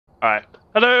Alright.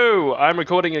 Hello! I'm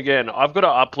recording again. I've got to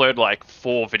upload like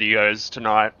 4 videos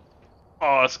tonight.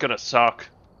 Oh, it's gonna suck.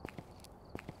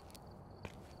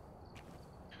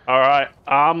 Alright,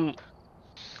 I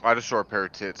just saw a pair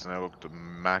of tits and they looked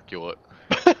immaculate.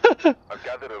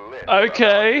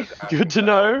 okay, good to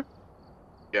know.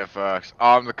 Yeah, facts.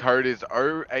 The code is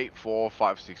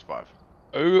 084565.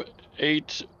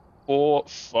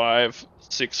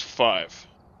 084565.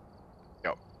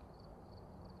 Yep.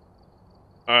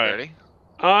 Alright. Ready?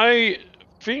 I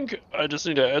think I just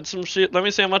need to add some shit. Let me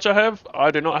see how much I have.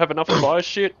 I do not have enough to buy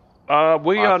shit.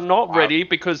 We are not ready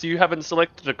because you haven't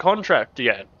selected a contract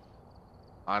yet.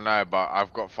 I know, but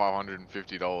I've got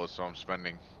 $550, so I'm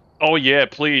spending. Oh yeah,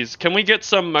 please. Can we get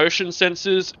some motion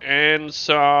sensors and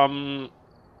some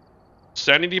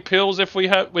sanity pills if we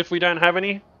don't have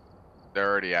any? They're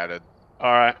already added.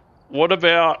 Alright. What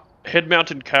about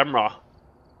head-mounted camera?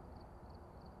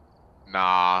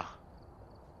 Nah.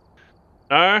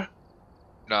 No?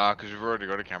 Nah, because we've already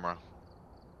got a camera.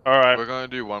 Alright. We're going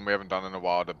to do one we haven't done in a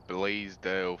while, the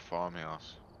Bleasdale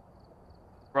Farmhouse.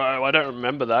 Right, I don't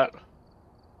remember that.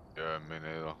 Yeah, me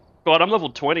neither. God, I'm level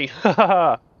 20.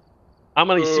 I'm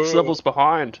only 6 levels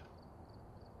behind.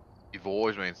 You've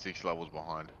always been 6 levels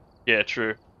behind. Yeah,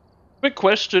 true. Quick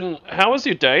question, how was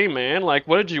your day, man? Like,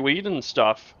 what did you eat and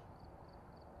stuff?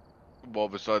 Well,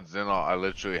 besides dinner, I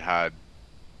literally had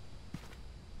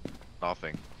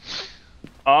nothing.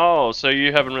 Oh, so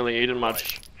you haven't really eaten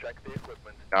much.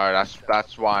 No,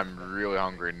 that's why I'm really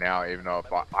hungry now, even though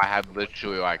if I had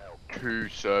literally like 2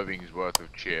 servings worth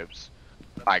of chips.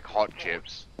 Like hot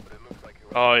chips.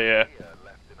 Oh, yeah.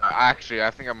 Actually,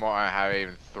 I think I might have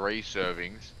even 3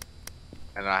 servings.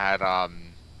 And I had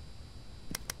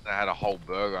a whole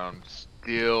burger. I'm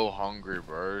still hungry,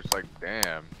 bro. It's like,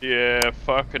 damn. Yeah,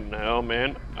 fucking hell,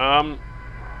 man. I'm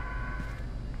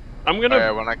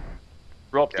gonna when I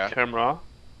drop the camera.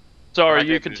 Sorry,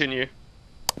 you continue.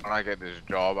 When I get this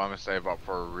job, I'm gonna save up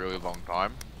for a really long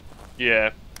time.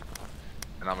 Yeah.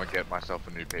 And I'm gonna get myself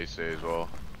a new PC as well.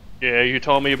 Yeah, you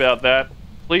told me about that.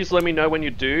 Please let me know when you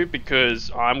do,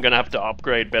 because I'm gonna have to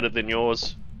upgrade better than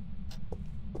yours.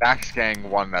 Dax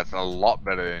Gang one that's a lot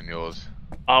better than yours.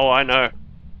 Oh, I know.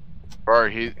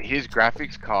 Bro, his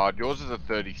graphics card, yours is a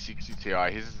 3060 Ti,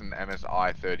 his is an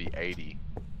MSI 3080.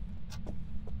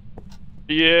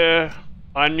 Yeah,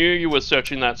 I knew you were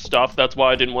searching that stuff, that's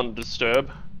why I didn't want to disturb.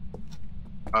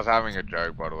 I was having a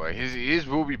joke, by the way. His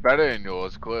will be better than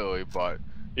yours, clearly, but...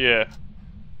 Yeah.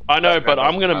 I know, but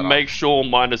I'm gonna matter. make sure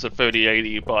mine is a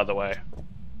 3080, by the way.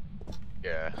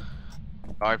 Yeah.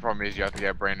 The only problem is you have to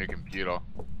get a brand new computer.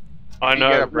 I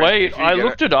know. Wait, I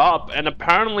looked it up, and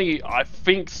apparently I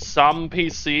think some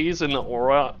PCs in the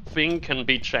Aura thing can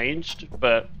be changed,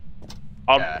 but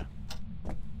I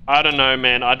don't know,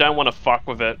 man. I don't want to fuck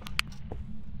with it.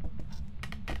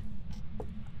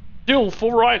 Still,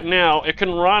 for right now, it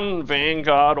can run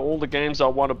Vanguard, all the games I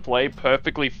want to play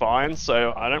perfectly fine,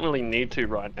 so I don't really need to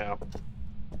right now.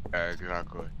 Yeah,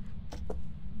 exactly.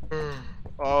 You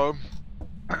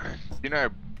know,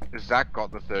 Zach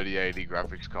got the 3080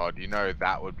 graphics card. You know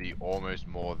that would be almost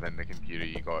more than the computer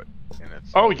you got in it.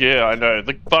 Oh yeah, I know.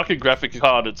 The fucking graphics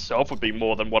card itself would be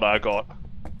more than what I got.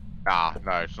 Nah,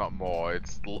 no, it's not more.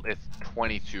 It's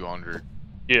 2200.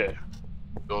 Yeah.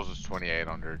 Yours is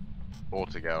 2800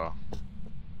 altogether.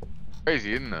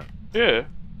 Crazy, isn't it? Yeah.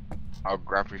 Our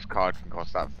graphics card can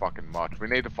cost that fucking much. We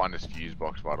need to find this fuse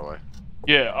box, by the way.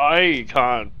 Yeah, I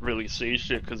can't really see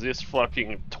shit because this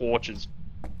fucking torch is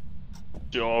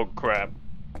dog crap.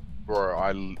 Bro,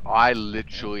 I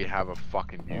literally have a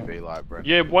fucking UV light, bro.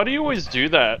 Yeah, why do you always do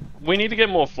that? We need to get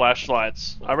more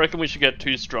flashlights. I reckon we should get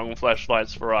 2 strong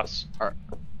flashlights for us. I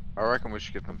reckon we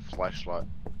should get them flashlight.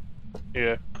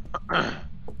 Yeah.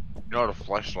 You know what a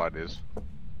flashlight is?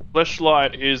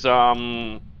 Flashlight is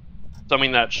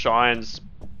something that shines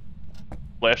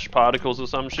flesh particles or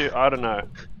some shit. I don't know.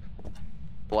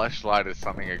 Flashlight is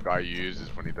something a guy uses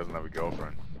when he doesn't have a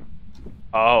girlfriend.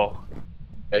 Oh.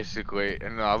 Basically,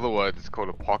 in other words, it's called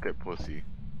a pocket pussy.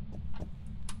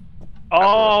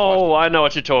 Oh, I know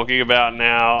what you're talking about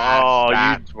now.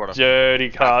 That's you dirty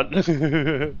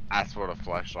cunt. That's what a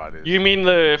flashlight is. You mean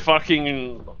the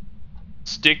fucking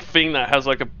stick thing that has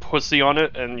like a pussy on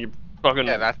it and you fucking...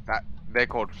 Yeah, that. They're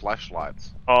called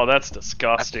flashlights. Oh, that's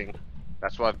disgusting.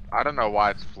 That's what... I don't know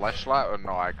why it's flashlight or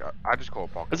no, I just call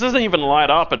it pocket. This doesn't even light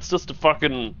up, it's just a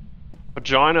fucking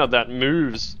vagina that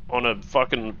moves on a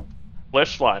fucking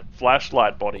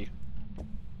flashlight body.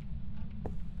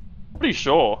 Pretty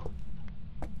sure.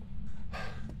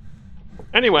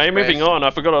 Anyway, moving on, I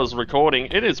forgot I was recording.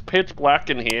 It is pitch black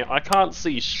in here, I can't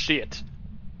see shit.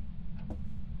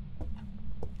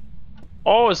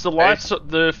 Oh, is the lights,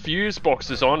 the fuse box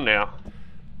is on now.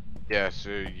 Yeah, so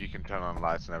you can turn on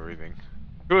lights and everything.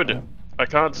 Good. I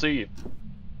can't see it.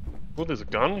 Oh, there's a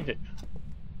gun here.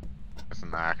 It's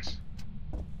an axe.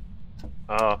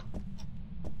 Ah.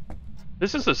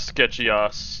 This is a sketchy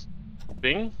ass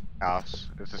thing. House.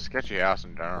 It's a sketchy house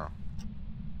in general.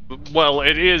 Well,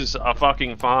 it is a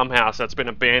fucking farmhouse that's been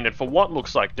abandoned for what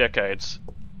looks like decades.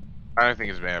 I don't think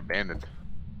it's been abandoned.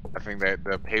 I think that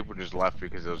the people just left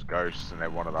because there was ghosts and they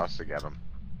wanted us to get them.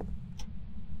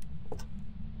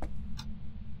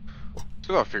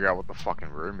 Still gotta figure out what the fucking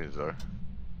room is though.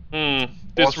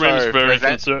 This room's very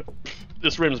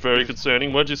If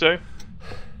concerning. What'd you say?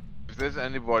 If there's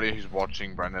anybody who's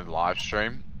watching Brendan's live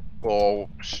stream or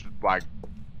like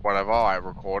whatever, like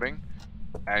recording,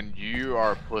 and you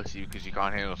are a pussy because you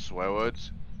can't handle swear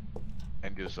words,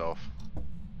 end yourself.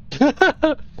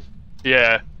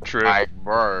 Yeah, true. Like,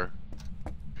 bro,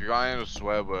 if you can't handle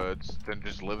swear words, then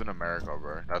just live in America,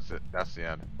 bro. That's it. That's the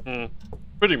end.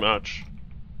 Pretty much.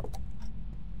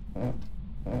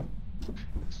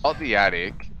 It's not the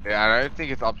attic. Yeah, I don't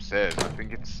think it's upstairs. I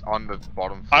think it's on the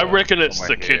bottom floor. I reckon it's the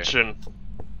somewhere here. kitchen.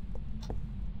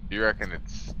 You reckon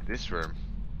it's this room?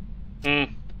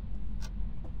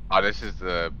 Oh, this is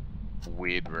the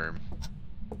weird room.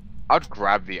 I'd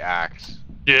grab the axe.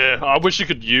 Yeah, I wish you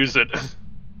could use it.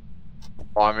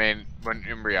 Well, I mean, when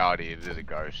in reality it is a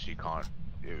ghost, you can't.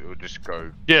 It would just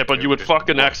go. Yeah, but you would just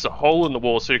fucking axe a hole in the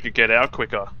wall so you could get out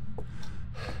quicker.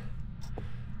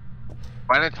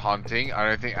 When it's hunting, I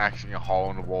don't think axing a hole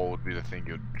in the wall would be the thing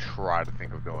you'd try to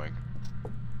think of doing.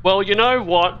 Well, you know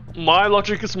what? My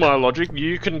logic is my logic.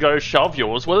 You can go shove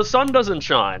yours where the sun doesn't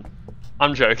shine.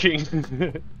 I'm joking.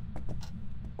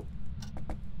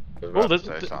 Oh,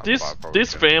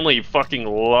 this family fucking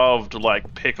loved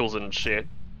like pickles and shit.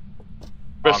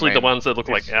 Especially the ones that look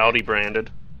like Audi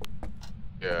branded.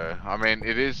 Yeah, I mean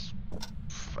it is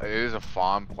a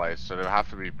farm place, so they have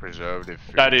to be preserved if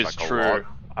that is like true.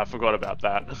 I forgot about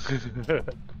that.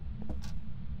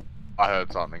 I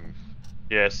heard something.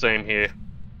 Yeah, same here.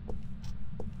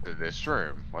 This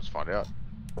room. Let's find out.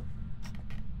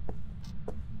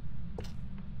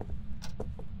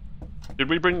 Did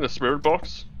we bring the spirit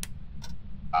box?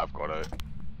 I've got it.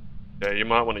 Yeah, you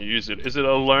might want to use it. Is it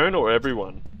alone or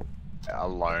everyone?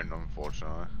 Alone,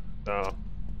 unfortunately. Oh.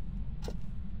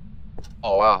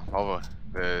 Oh wow,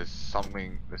 there's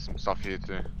some stuff here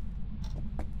too.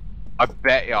 I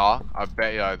bet ya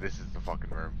this is the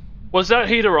fucking room. Was that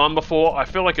heater on before? I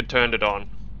feel like it turned it on.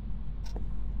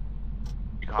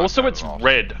 Also, it's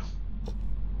red.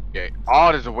 Yeah.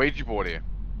 Oh, there's a Ouija board here.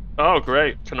 Oh,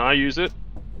 great. Can I use it?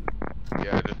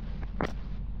 Yeah, just...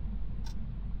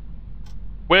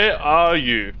 Where are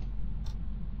you?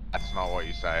 That's not what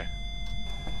you say.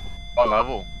 Oh,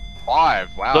 level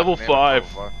 5. Wow. Level 5.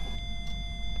 Hey.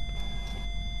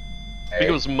 I think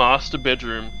it was master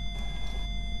bedroom.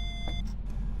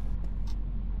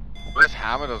 This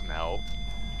hammer doesn't help.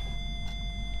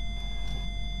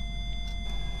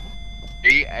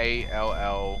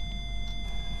 E-A-L-L.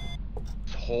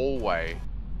 Hallway.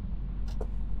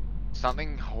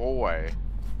 Something hallway.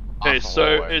 Okay,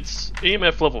 so it's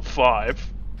EMF level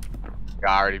 5.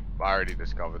 Yeah, I already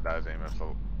discovered that as EMF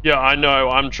level. Yeah, I know.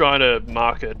 I'm trying to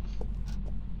mark it.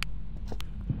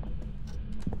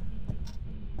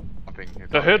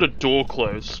 I heard a door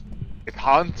close. It's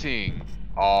hunting.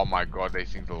 Oh my god,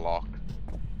 these things are locked.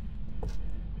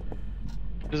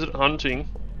 Is it hunting?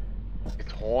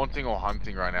 It's haunting or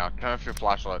hunting right now. Turn off your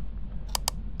flashlight.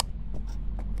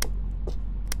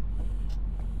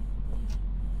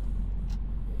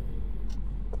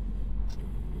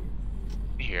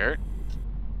 You hear it?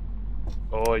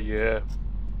 Oh yeah.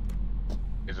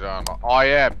 Is it on? Oh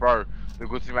yeah, bro. The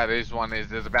good thing about this one is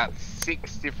there's about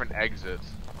 6 different exits.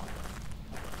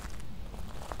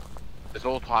 There's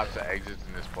all types of exits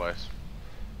in this place.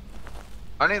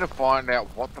 I need to find out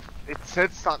what the. It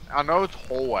said something. I know it's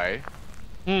hallway.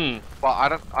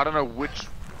 But I don't know which.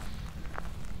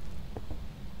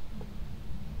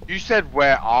 You said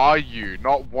where are you,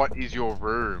 not what is your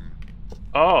room.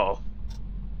 Oh.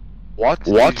 What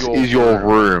is your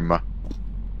room?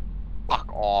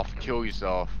 Fuck off. Kill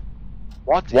yourself.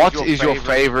 What is your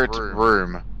favorite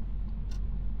room?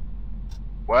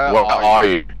 Where are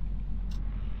you?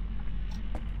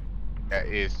 It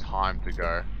is time to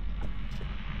go.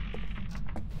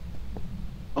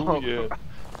 Oh yeah.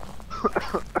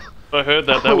 I heard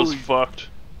that. That was fucked.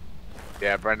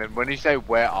 Yeah, Brendan. When you say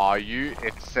where are you,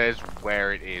 it says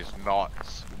where it is, not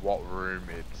what room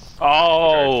it's.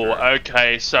 Oh,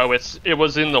 okay. So it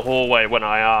was in the hallway when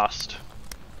I asked.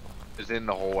 It was in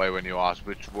the hallway when you asked,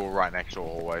 which we're right next to a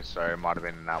hallway, so it might have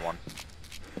been in that one.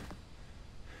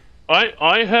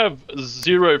 I have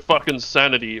 0 fucking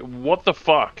sanity. What the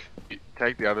fuck?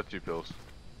 Take the other 2 pills.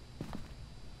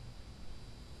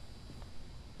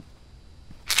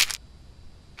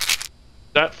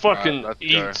 That fucking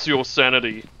eats your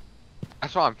sanity.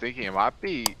 That's what I'm thinking. It might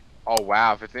be. Oh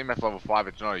wow! If it's EMF level 5,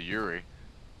 it's not a Yuri.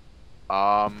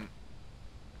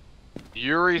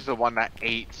 Yuri's the one that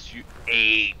eats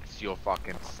your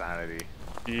fucking sanity.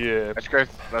 Yeah. Let's go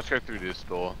through this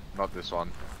door, not this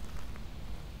one.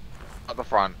 Not the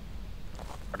front.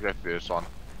 I'll go through this one.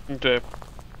 Okay.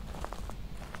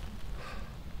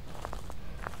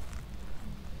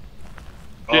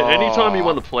 Yeah, anytime you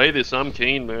want to play this, I'm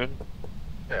keen, man.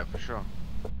 Yeah, for sure.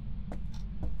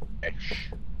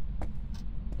 Ish.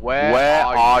 Where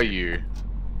are you?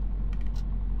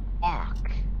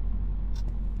 Fuck.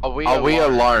 Are we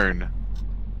alone?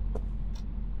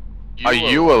 Are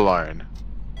you alone?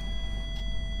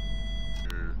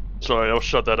 Sorry, I'll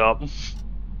shut that up.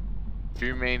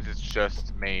 2 means it's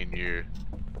just me and you.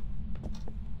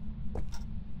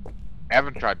 I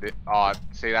haven't tried it. Oh,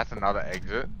 see, that's another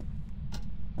exit.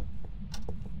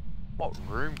 What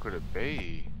room could it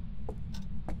be?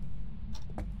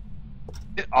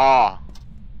 It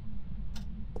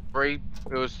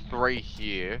was 3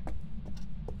 here.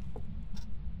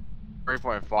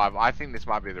 3.5. I think this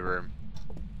might be the room.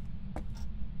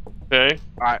 Okay.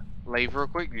 Alright, leave real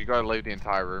quick. You gotta leave the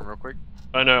entire room real quick.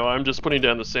 I know, I'm just putting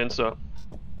down the sensor.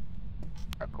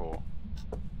 Alright, cool.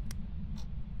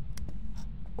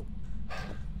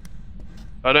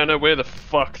 I don't know where the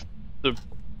fuck the...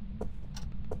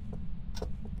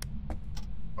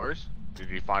 Doors? Did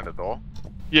you find a door?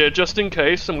 Yeah, just in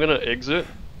case, I'm gonna exit.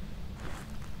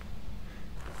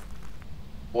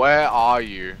 Where are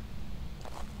you?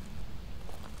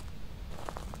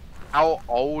 How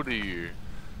old are you?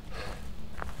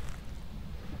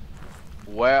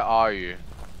 Where are you?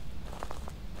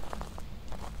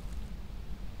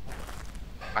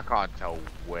 I can't tell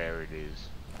where it is.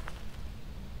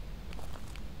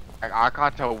 I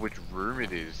can't tell which room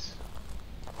it is.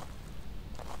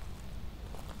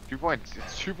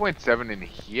 It's 2.7 in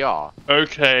here.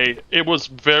 Okay, it was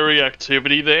very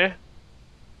activity there.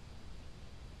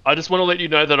 I just want to let you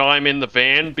know that I'm in the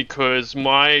van because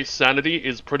my sanity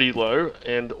is pretty low,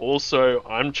 and also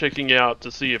I'm checking out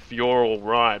to see if you're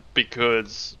alright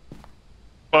because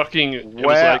fucking it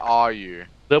was like are you?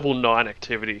 Level 9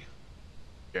 activity.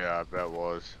 Yeah, I bet it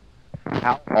was.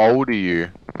 How old are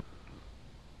you?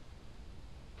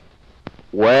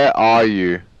 Where are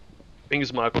you? I think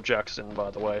it's Michael Jackson,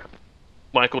 by the way.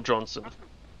 Michael Johnson.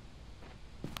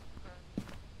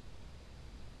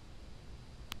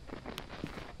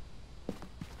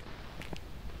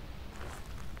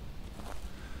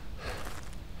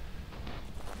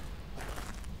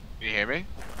 Can you hear me?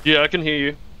 Yeah, I can hear you.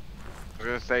 I was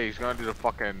gonna say, he's gonna do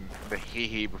the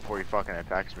hee-hee before he fucking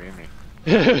attacks me, isn't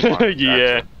he?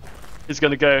 Yeah. He's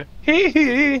gonna go,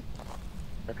 hee-hee.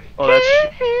 Oh, that's...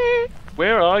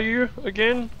 Where are you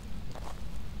again?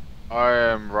 I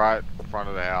am right in front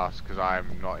of the house, because I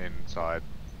am not inside.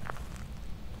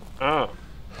 Oh.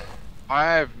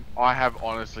 I have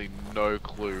honestly no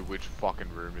clue which fucking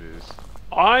room it is.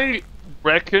 I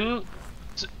reckon...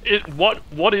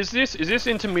 What is this? Is this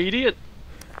intermediate?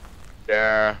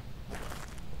 Yeah.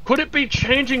 Could it be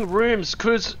changing rooms?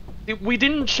 Because we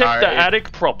didn't check the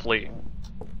attic properly.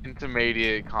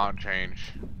 Intermediate can't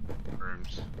change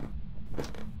rooms.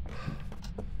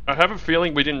 I have a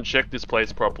feeling we didn't check this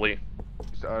place properly.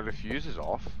 The fuse is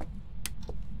off.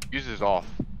 Fuse is off.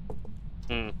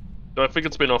 Hmm. I think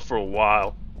it's been off for a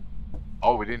while.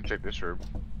 Oh, we didn't check this room.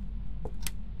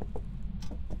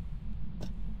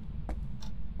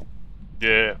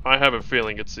 Yeah, I have a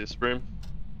feeling it's this room.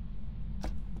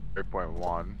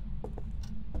 3.1.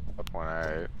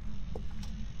 5.8.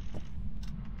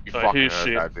 You I fucking hear heard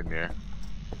shit. that, didn't you?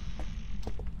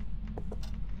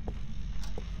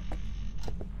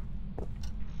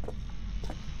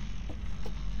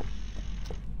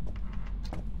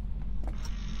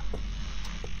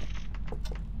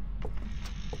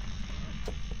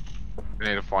 We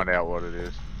need to find out what it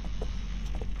is.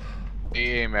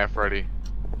 EMF ready.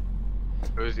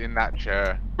 It was in that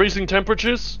chair. Freezing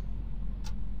temperatures?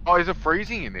 Oh, is it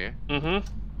freezing in there? Mm-hmm.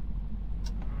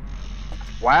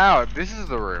 Wow, this is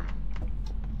the room.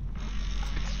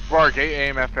 Bro, get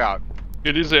your EMF out.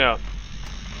 It is out.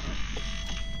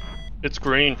 It's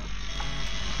green.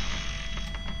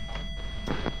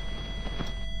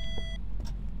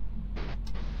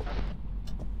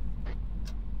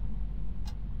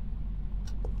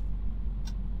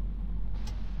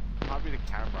 Might be the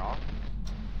camera.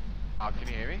 Oh, can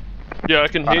you hear me? Yeah, I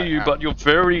can hear you, but you're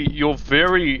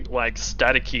very, like,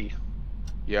 staticky.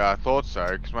 Yeah, I thought so,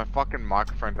 because my fucking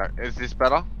microphone's out. Is this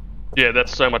better? Yeah,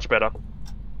 that's so much better.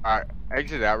 Alright,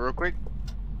 exit out real quick.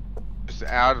 Just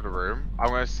out of the room. I'm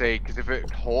gonna see, because if it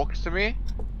talks to me,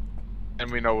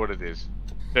 then we know what it is.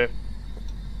 Okay.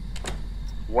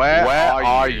 Where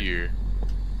are you?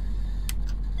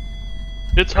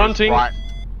 It's hunting. Right.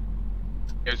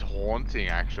 It's haunting,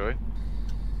 actually.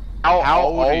 How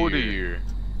old are you?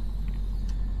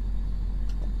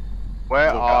 Where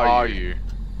are you?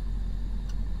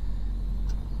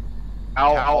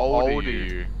 How old are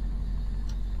you?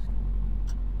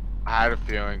 I had a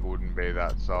feeling it wouldn't be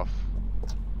that stuff.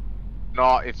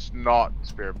 No, it's not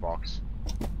Spirit Box.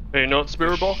 Hey, not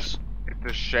Spirit Box? It's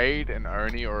a Shade, an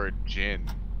Oni, or a Jinn.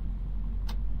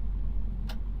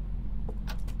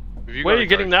 Where are you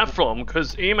getting that from?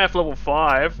 Because EMF level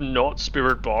 5, not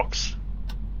Spirit Box.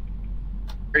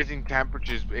 Raising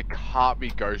temperatures, it can't be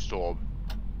Ghost Orb.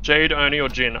 Jade, Oni, or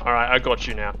Jinn. Alright, I got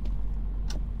you now.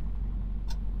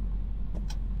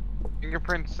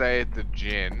 Fingerprints say it's a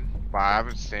Jinn, but I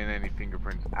haven't seen any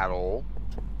fingerprints at all.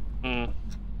 Hmm.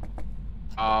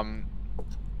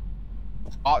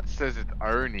 Art says it's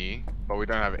Oni, but we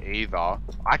don't have either.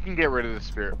 I can get rid of the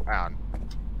Spirit Pound.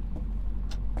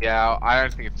 Yeah, I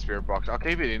don't think it's Spirit Box. I'll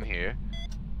keep it in here.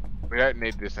 We don't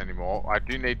need this anymore. I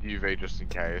do need UV just in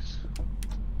case.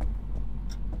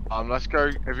 Let's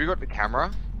go. Have you got the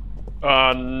camera?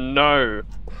 No.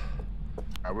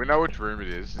 We know which room it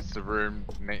is. It's the room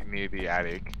near the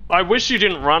attic. I wish you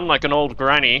didn't run like an old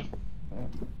granny.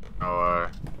 Oh,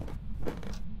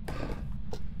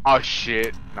 oh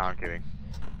shit. No, I'm kidding.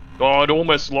 Oh, it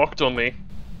almost locked on me.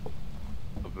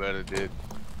 I bet it did.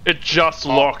 It just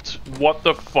locked. What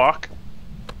the fuck?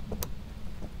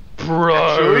 Bro.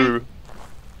 Actually?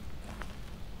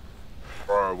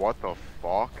 Bro, what the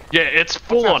fuck? Yeah, it's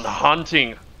full on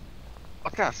hunting.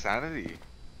 What's our sanity?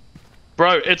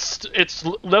 Bro, it's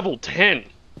level 10.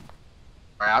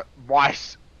 My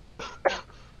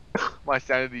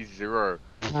sanity's 0.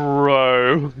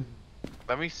 Bro.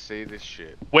 Let me see this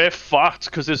shit. We're fucked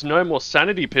because there's no more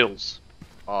sanity pills.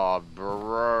 Oh,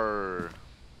 bro.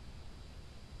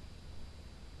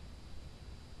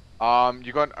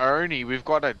 You got an Oni. We've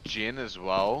got a Jinn as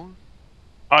well.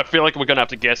 I feel like we're gonna have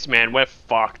to guess, man. We're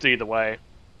fucked either way.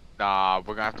 Nah,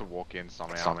 we're gonna have to walk in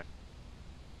somehow.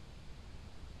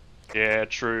 Yeah,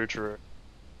 true. Have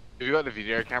you got the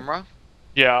video camera?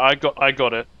 Yeah, I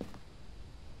got it.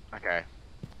 Okay.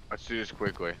 Let's do this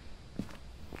quickly.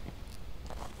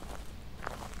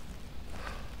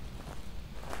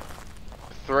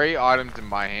 The 3 items in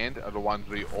my hand are the ones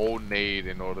we all need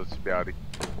in order to be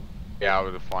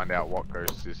able to find out what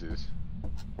ghost this is.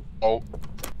 Oh.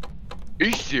 Are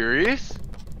you serious?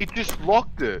 It just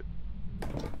locked it.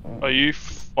 Are you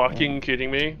fucking kidding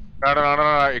me?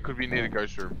 No. It could be near the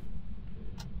ghost room.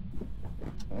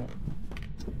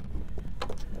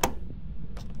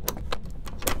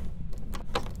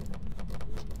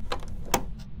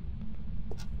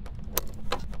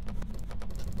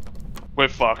 We're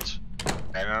fucked.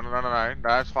 Okay, no. No,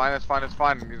 that's fine.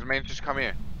 These men just come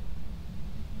here.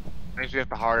 Means we have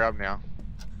to hurry up now.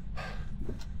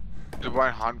 It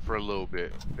won't hunt for a little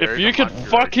bit. If you could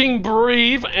fucking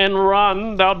breathe and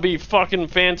run, that would be fucking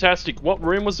fantastic. What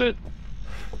room was it?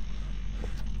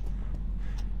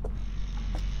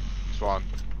 This one.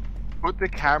 Put the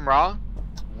camera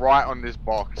right on this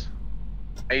box,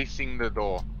 facing the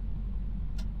door.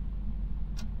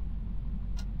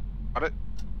 Got it?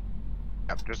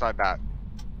 Yep, just like that.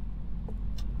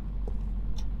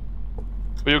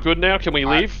 Are you good now? Can we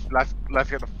leave? Let's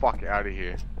get the fuck out of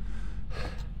here.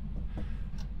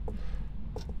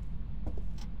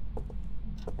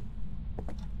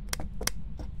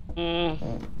 I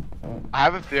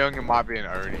have a feeling it might be an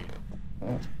Oni.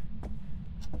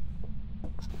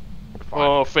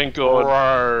 Oh, thank God.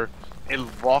 Bro, it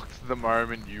locked the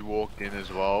moment you walked in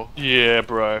as well. Yeah,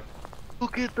 bro.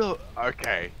 Look at the...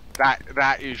 Okay,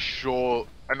 that is sure...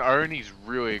 An Oni's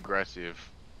really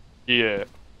aggressive. Yeah.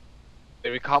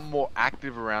 They become more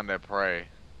active around their prey.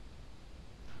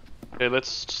 Okay,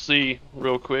 let's see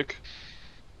real quick.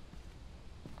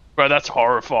 Bro, that's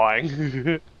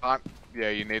horrifying. Yeah,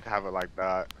 you need to have it like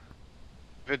that.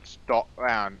 If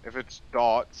it's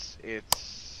dots,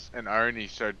 it's an Oni.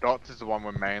 So dots is the one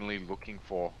we're mainly looking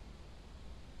for.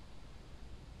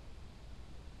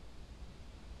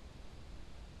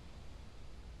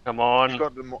 Come on.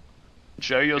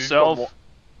 Show yourself.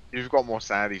 You've got more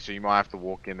sanity, so you might have to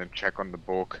walk in and check on the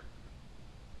book.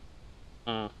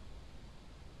 I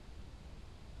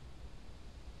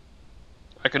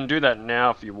can do that now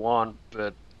if you want,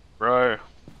 but bro.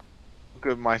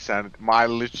 Look at my sanity. I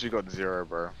literally got 0,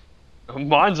 bro.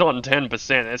 Mine's on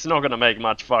 10%. It's not gonna make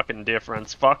much fucking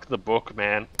difference. Fuck the book,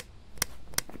 man.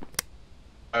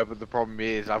 Oh, but the problem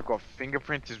is, I've got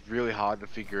fingerprints is really hard to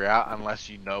figure out unless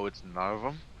you know it's none of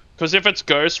them. Because if it's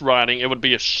ghost writing, it would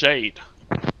be a shade.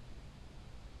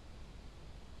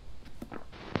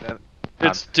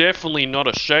 It's definitely not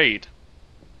a shade.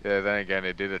 Yeah, then again,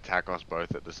 it did attack us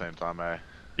both at the same time, eh?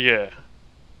 Yeah.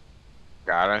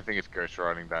 Yeah, I don't think it's ghost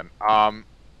writing then.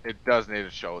 It does need to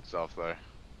show itself though.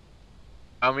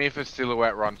 Tell me if a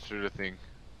silhouette runs through the thing.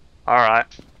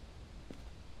 Alright.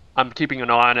 I'm keeping an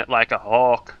eye on it like a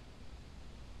hawk.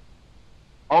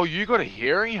 Oh, you got a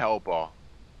hearing helper.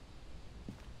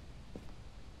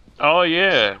 Oh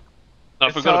yeah.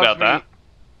 I forgot about that.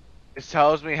 It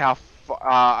tells me how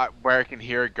where I can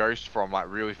hear a ghost from, like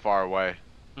really far away.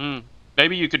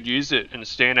 Maybe you could use it and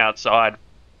stand outside.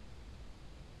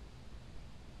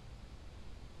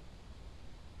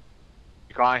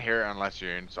 You can't hear it unless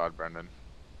you're inside, Brendan.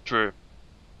 True.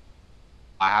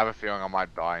 I have a feeling I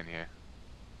might die in here.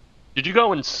 Did you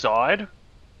go inside?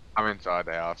 I'm inside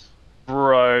the house.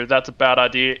 Bro, that's a bad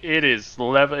idea. It is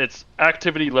it's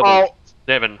activity level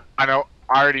 7. I know.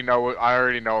 I already know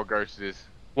what ghost it is.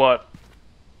 What?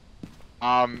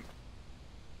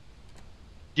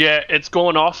 Yeah, it's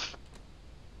gone off.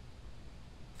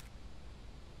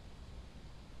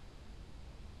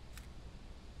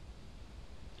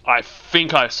 I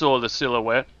think I saw the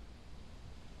silhouette.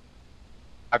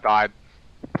 I died.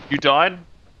 You died?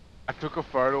 I took a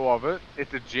photo of it.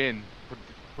 It's a djinn.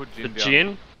 Put djinn down. The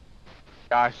djinn?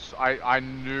 Yeah, I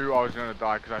knew I was gonna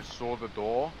die because I saw the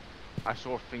door. I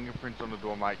saw fingerprints on the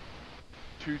door. I'm like,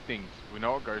 two things. We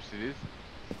know what ghost it is.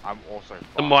 I'm also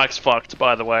fucked. The mic's fucked,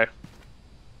 by the way.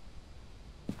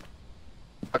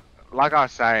 Like I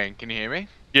was saying, can you hear me?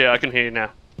 Yeah, I can hear you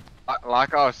now.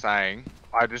 Like I was saying,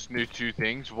 I just knew two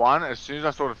things. One, as soon as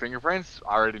I saw the fingerprints,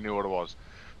 I already knew what it was.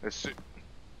 As soon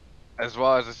as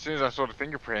soon as I saw the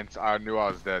fingerprints, I knew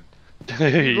I was dead.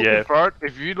 Yeah.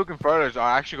 If you look in photos,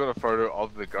 I actually got a photo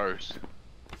of the ghost.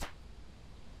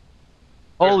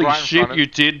 Holy shit, you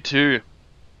did too.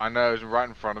 I know, it was right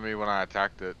in front of me when I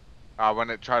attacked it.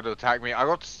 When it tried to attack me, I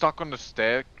got stuck on the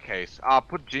staircase.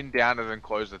 Put Jin down and then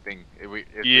close the thing.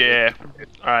 Yeah.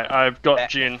 Alright, I've got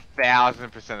Jin.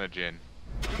 1000% of Jin.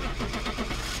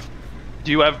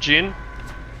 Do you have Jin?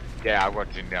 Yeah, I've got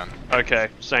Jin down. Okay,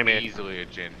 same here. Easily a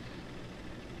Jin.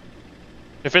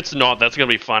 If it's not, that's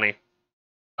gonna be funny.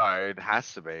 No, it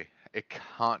has to be. It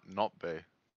can't not be.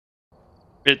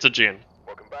 It's a Jin.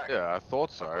 Yeah, I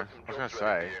thought so. I was gonna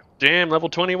say. Damn, level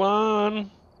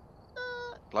 21.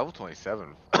 Level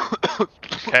 27.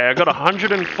 Okay, I got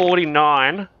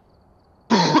 149.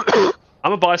 I'm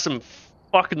gonna buy some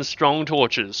fucking strong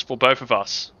torches for both of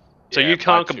us. So Yeah, you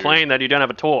can't complain that you don't have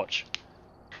a torch.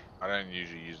 I don't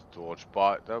usually use a torch,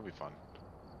 but that'll be fun.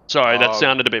 Sorry, that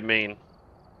sounded a bit mean.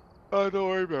 Don't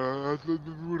worry about it.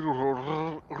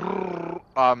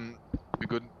 We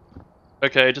good?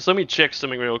 Okay, just let me check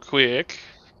something real quick.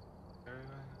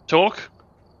 Talk?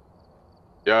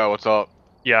 Yeah, what's up?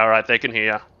 Yeah, alright, they can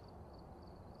hear.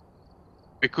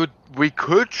 We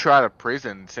could try the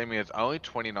prison, seeing it's only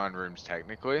 29 rooms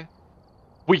technically.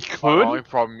 We could? The only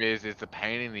problem is it's a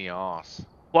pain in the ass.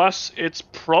 Plus, it's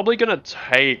probably gonna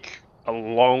take a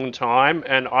long time,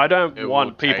 and I don't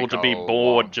want people to be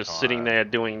bored just sitting there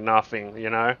doing nothing, you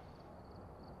know?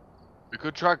 We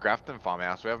could try Grafton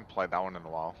Farmhouse, we haven't played that one in a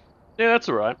while. Yeah, that's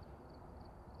alright.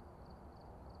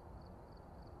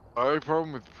 The only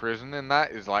problem with prison in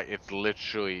that is like it's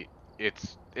literally it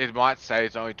might say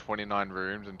it's only 29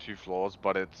 rooms and 2 floors,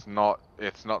 but it's not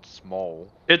small.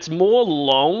 It's more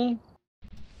long.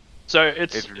 So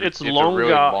it's longer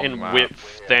really long in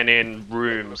width than in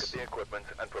rooms.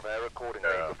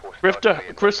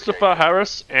 Christopher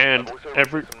Harris and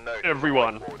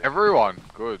everyone. Everyone,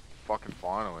 good. Fucking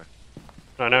finally.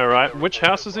 I know, right? Which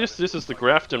house is this? This is the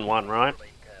Grafton one, right?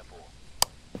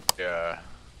 Yeah.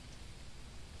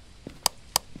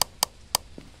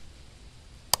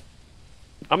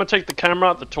 I'm gonna take the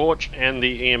camera, the torch, and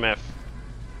the EMF.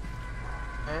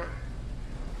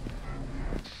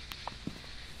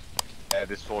 Yeah,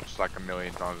 this torch is like a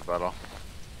million times better.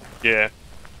 Yeah.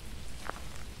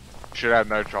 Should have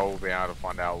no trouble being able to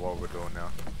find out what we're doing now.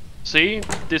 See?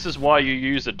 This is why you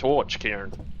use a torch,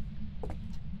 Kieran.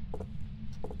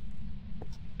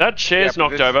 That chair's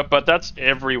knocked over, but that's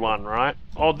everyone, right?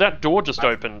 Oh, that door just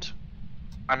opened.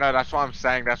 I know, that's what I'm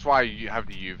saying. That's why you have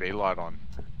the UV light on.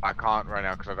 I can't right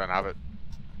now because I don't have it.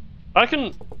 I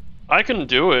can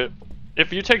do it.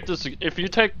 If you take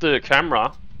the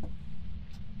camera.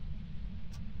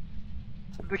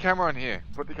 Put the camera on here.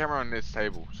 Put the camera on this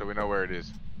table so we know where it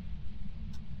is.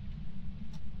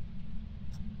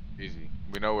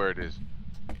 We know where it is.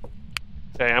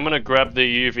 Okay, I'm gonna grab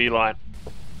the UV light.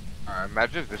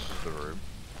 Imagine if this is the room.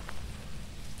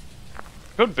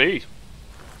 Could be.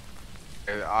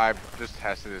 I just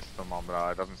tested this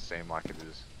thermometer. It doesn't seem like it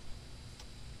is.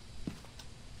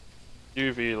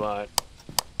 UV light.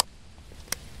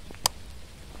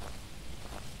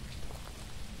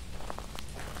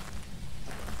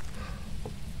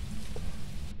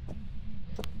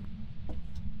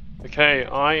 Okay,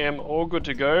 I am all good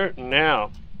to go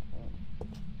now.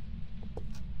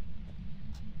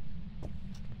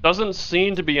 Doesn't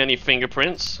seem to be any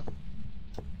fingerprints.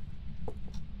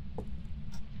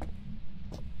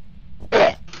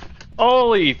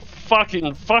 Holy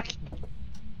fucking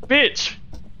bitch!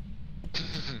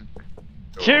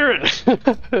 Kieran!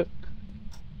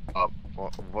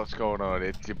 What's going on?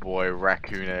 It's your boy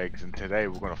Raccoon Eggs, and today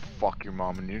we're gonna fuck your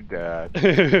mom and your dad.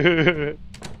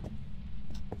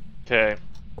 Okay.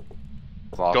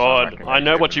 God, I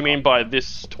know what you mean by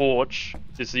this torch,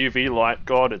 this UV light.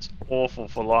 God, it's awful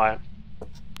for light.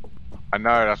 I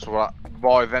know, that's what.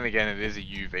 Well, then again, it is a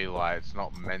UV light. It's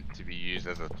not meant to be used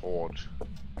as a torch.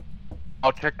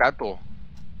 I'll check that door.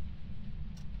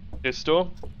 This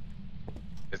door?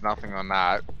 There's nothing on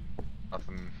that.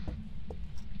 Nothing.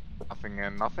 Nothing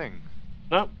and nothing.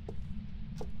 No.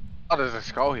 Oh, there's a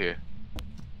skull here.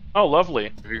 Oh,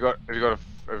 lovely. Have you got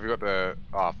the?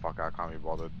 Oh fuck! I can't be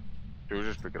bothered. Do we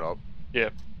just pick it up? Yeah.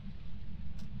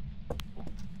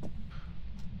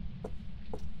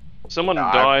 Someone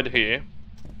died here.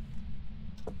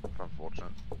 It's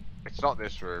unfortunate. It's not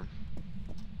this room.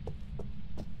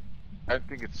 I don't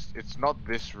think it's not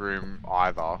this room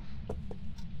either.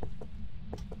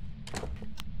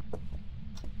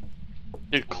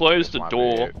 It closed the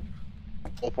door.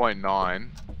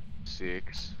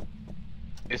 4.96.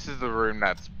 This is the room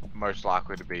that's most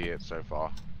likely to be it so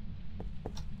far.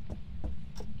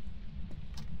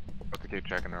 Have to keep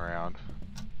checking around.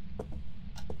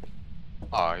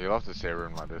 Oh, you'll have to see a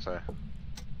room like this, eh?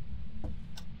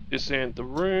 This ain't the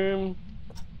room.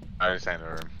 No, this ain't the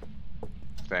room.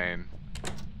 Staying.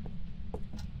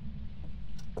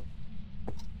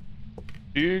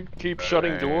 Do you keep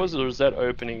shutting doors, or is that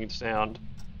opening sound?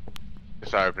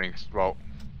 It's opening. Well,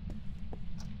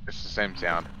 it's the same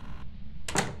sound.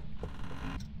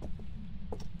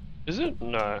 Is it?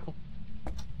 No.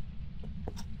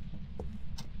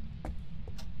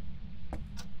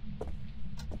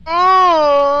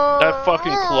 That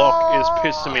fucking clock is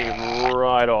pissing me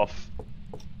right off.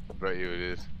 I bet you it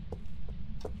is.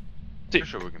 See,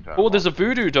 Sure we can turn oh, it there's off. a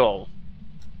voodoo doll.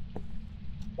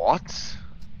 What?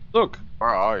 Look. Where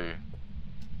are you?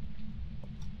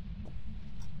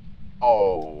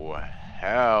 Oh,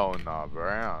 hell no,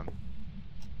 Brown.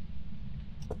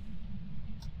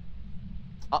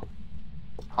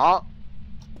 Huh?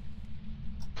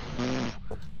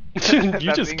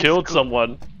 You just killed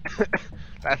someone.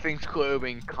 That thing's clearly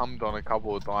been cummed on a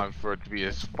couple of times for it to be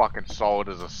as fucking solid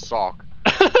as a sock.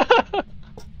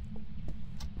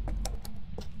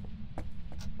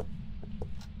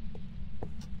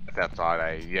 It's outside,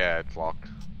 eh? Yeah, it's locked.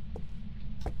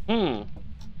 The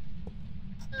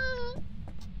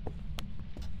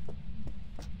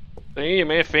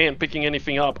EMF ain't picking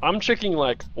anything up. I'm checking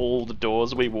like all the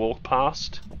doors we walk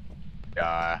past.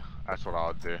 Yeah, that's what I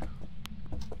would do.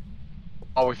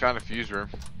 Oh, we found a fuse room.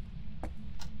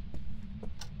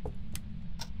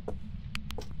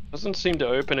 Doesn't seem to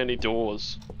open any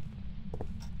doors.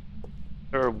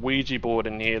 There's a Ouija board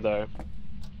in here though.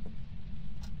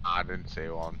 I didn't see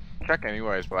one. Check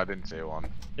anyways, but I didn't see one.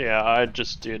 Yeah, I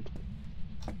just did.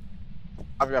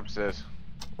 I'll be upstairs.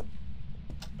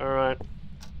 Alright.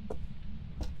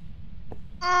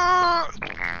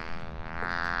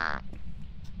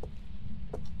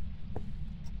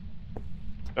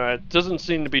 Alright, doesn't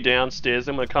seem to be downstairs.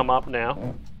 I'm gonna come up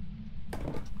now.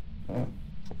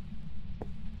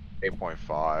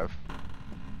 8.5.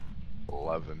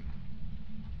 11.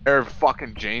 There are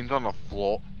fucking jeans on the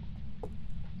floor.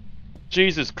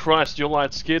 Jesus Christ, your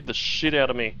light scared the shit out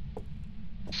of me.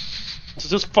 It's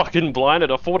just fucking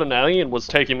blinded. I thought an alien was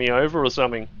taking me over or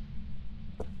something.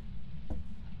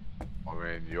 I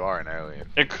mean, you are an alien.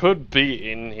 It could be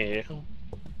in here.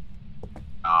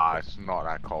 Nah, it's not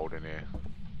that cold in here.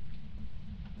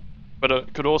 But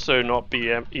it could also not be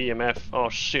EMF. Oh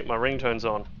shit, my ringtone's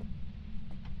on.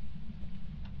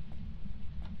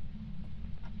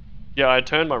 Yeah, I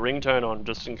turned my ringtone on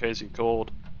just in case you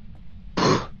called.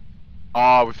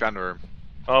 Oh, we found a room.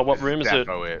 Oh, what room is it?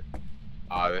 It.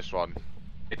 This one.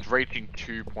 It's reaching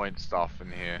 2-point stuff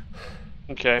in here.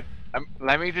 Okay.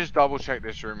 Let me just double check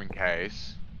this room in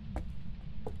case.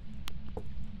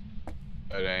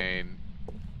 13.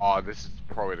 Oh, this is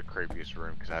probably the creepiest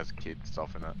room because it has kid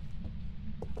stuff in it.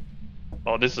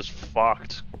 Oh, this is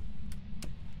fucked.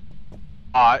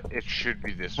 It should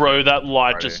be this Bro, room. that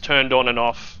light Right just here. turned on and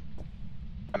off.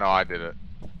 I know I did it.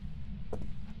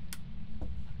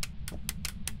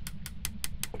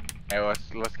 Hey,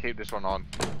 let's keep this one on.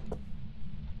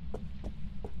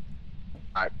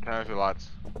 Alright, turn off your lights.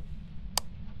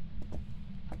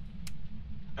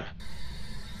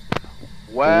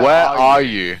 Where are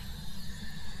you?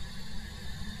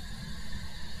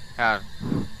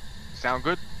 Sound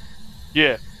good?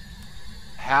 Yeah.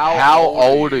 How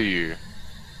old are you?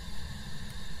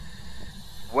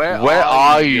 Where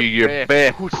are you, you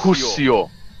bare pussy? No,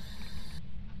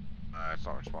 it's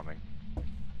not responding.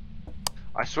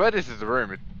 I swear this is the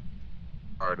room.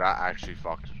 Oh, that actually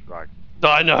fucked. Like,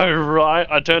 I know, right?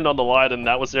 I turned on the light and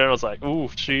that was there and I was like, ooh,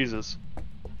 Jesus.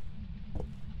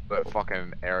 let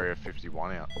fucking Area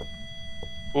 51 out.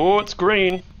 Oh, it's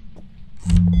green.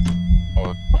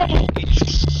 Oh. I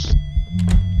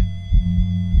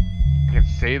can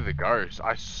see the ghost.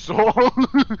 I saw.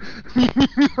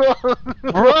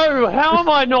 Bro, how am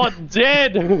I not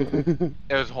dead?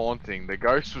 It was haunting. The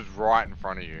ghost was right in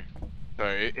front of you. So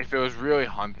if it was really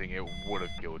hunting, it would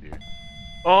have killed you.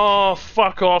 Oh,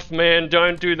 fuck off, man.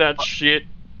 Don't do that shit.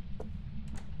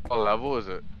 What level is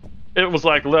it? It was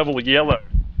like level yellow.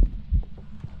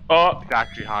 Oh. It's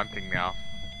actually hunting now.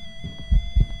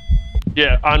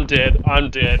 Yeah, I'm dead. I'm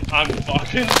dead. I'm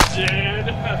fucking dead.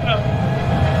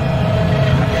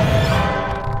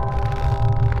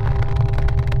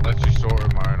 Let's just saw it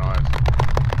with my own eyes.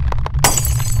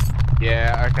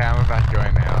 Yeah, okay, I'm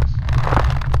evacuating the house.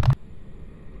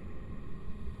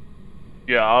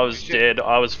 Yeah, I was dead.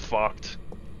 I was fucked.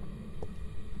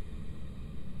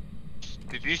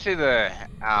 Did you see did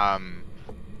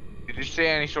you see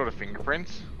any sort of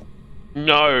fingerprints?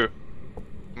 No.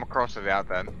 I'm gonna cross it out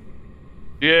then.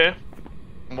 Yeah.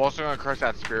 I'm also gonna cross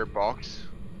out spirit box.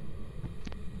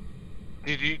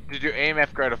 Did your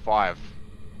EMF go to 5?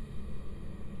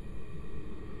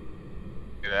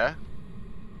 You there?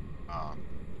 Oh.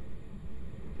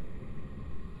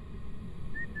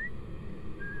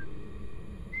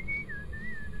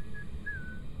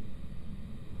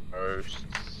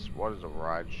 Ghosts. What does a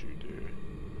ride shoe do?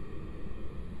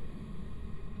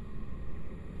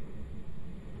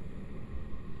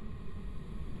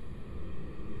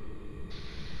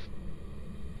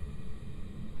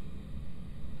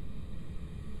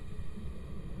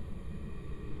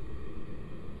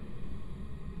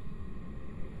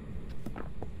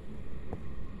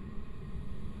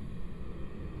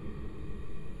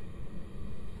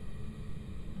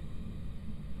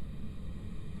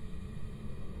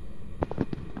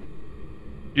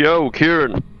 Yo,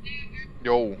 Kieran.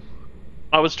 Yo.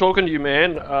 I was talking to you,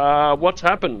 man. What's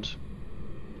happened?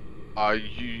 I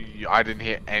didn't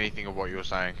hear anything of what you were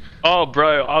saying. Oh,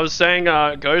 bro, I was saying,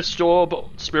 Ghost Orb,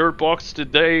 Spirit Box,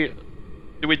 did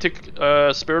we tick,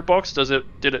 Spirit Box? Did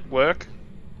it work?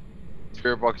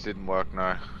 Spirit box didn't work,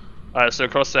 no. Alright, so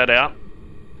cross that out.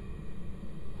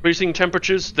 Freezing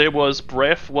temperatures, there was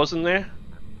breath, wasn't there?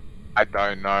 I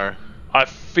don't know. I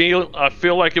feel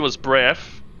like it was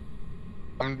breath.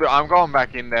 I'm going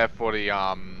back in there for the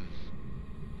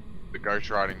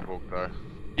ghost writing book though.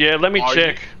 Yeah, let me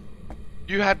check.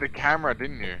 You had the camera,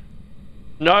 didn't you?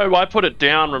 No, I put it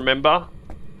down, remember?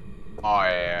 Oh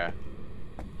yeah.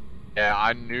 Yeah,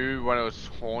 I knew when it was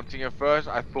haunting at first.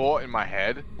 I thought in my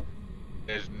head,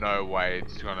 there's no way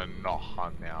it's gonna not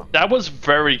hunt now. That was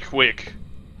very quick.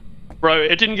 Bro,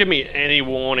 it didn't give me any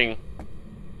warning.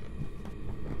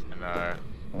 I know.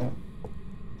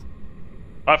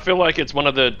 I feel like it's one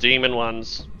of the demon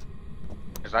ones.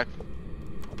 Is that...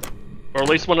 Or at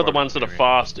least one of the ones that are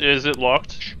fast. Is it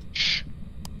locked? Shh.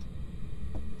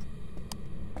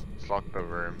 It's locked the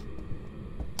room.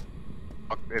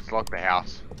 It's locked the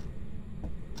house.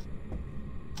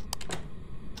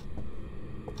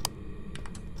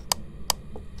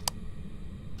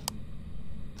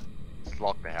 It's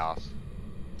locked the house.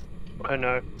 I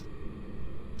know.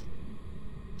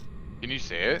 Can you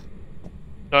see it?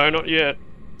 No, not yet.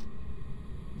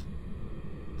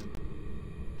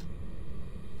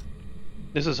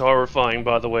 This is horrifying,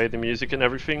 by the way, the music and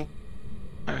everything.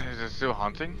 Is it still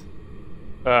hunting?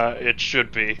 It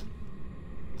should be.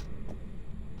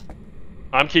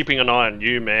 I'm keeping an eye on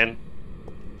you, man.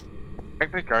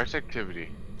 Check the ghost activity.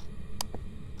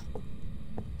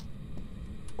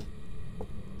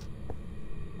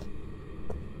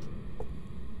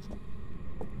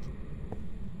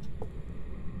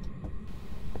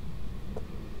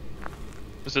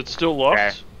 Is it still locked?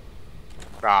 Okay.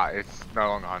 Ah, it's no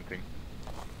longer hunting.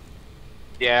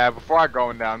 Yeah, before I go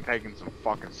in there, I'm taking some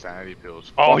fucking sanity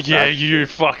pills. Oh Fuck yeah, that you shit.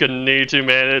 fucking need to,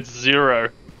 man. It's 0.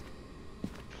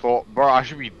 Bro, I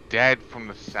should be dead from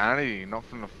the sanity, not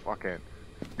from the fucking...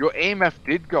 Your EMF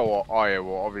did go... Oh yeah,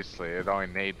 well obviously it only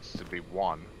needs to be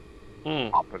 1.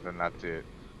 Up and then that's it.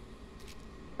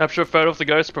 Capture a photo of the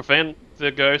ghost, prevent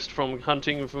the ghost from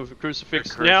hunting for the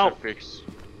crucifix. The crucifix,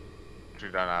 which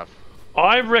you don't have.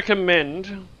 I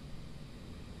recommend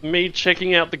me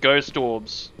checking out the ghost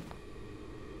orbs.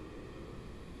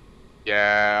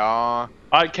 Yeah,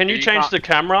 Can you change the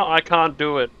camera? I can't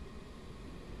do it.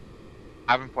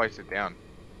 I haven't placed it down.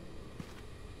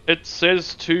 It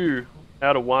says 2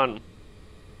 out of 1.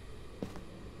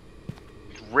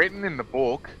 It's written in the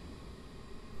book.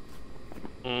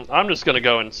 I'm just gonna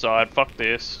go inside. Fuck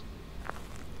this.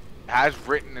 It has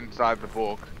written inside the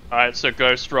book. Alright, so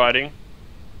ghost writing.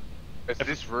 It's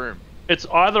this room. It's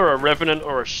either a revenant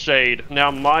or a shade.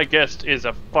 Now my guess is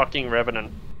a fucking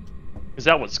revenant. Cause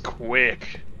that was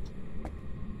quick.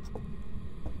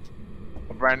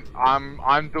 Brent,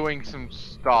 I'm doing some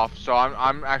stuff, so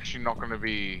I'm actually not gonna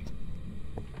be...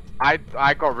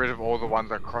 I got rid of all the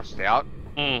ones I crossed out.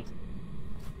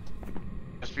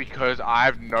 Just because I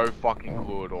have no fucking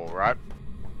clue at all, right?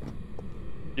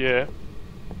 Yeah.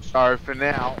 So for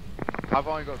now, I've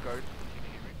only got ghosts.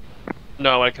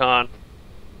 No, I can't.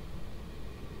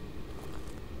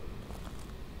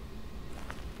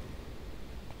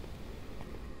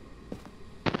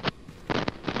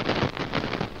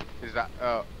 Is that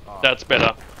That's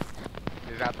better.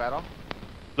 Is that better?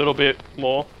 Little bit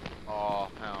more. Oh,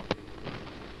 hang on.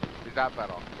 Is that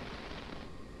better?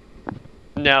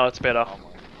 Now it's better. Oh my.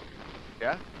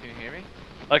 Yeah? Can you hear me?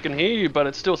 I can hear you, but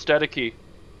it's still staticky.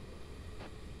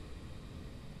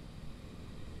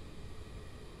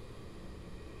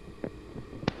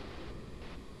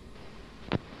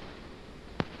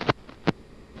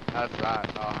 How's that?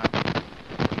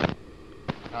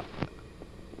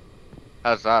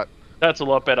 How's that? That's a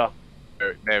lot better.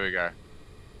 There we go.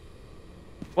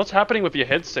 What's happening with your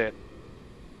headset?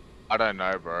 I don't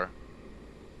know, bro.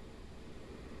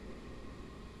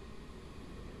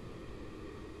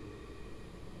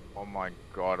 Oh my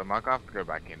god, am I gonna have to go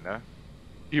back in there?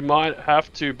 You might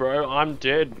have to, bro. I'm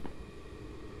dead.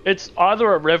 It's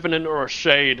either a revenant or a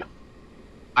shade.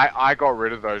 I got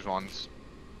rid of those ones.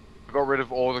 I got rid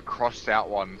of all the crossed out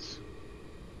ones.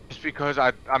 Just because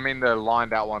I mean the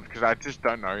lined out ones, because I just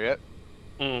don't know yet.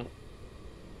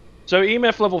 So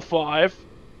EMF level 5,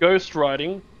 ghost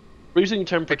writing, freezing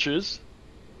temperatures.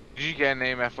 Did you get an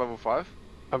EMF level 5?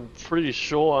 I'm pretty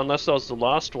sure, unless that was the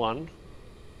last one.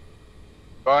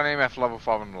 Got an EMF level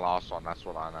 5 on the last one, that's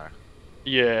what I know.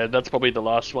 Yeah, that's probably the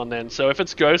last one then. So if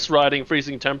it's ghost writing,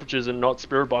 freezing temperatures, and not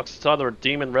spirit box, it's either a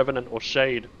demon, revenant, or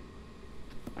shade.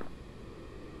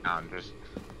 I'm just...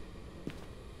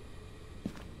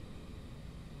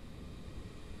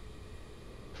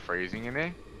 freezing in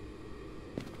there?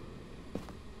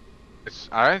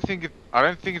 I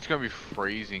don't think it's gonna be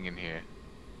freezing in here.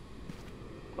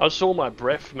 I saw my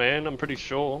breath, man. I'm pretty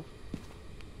sure.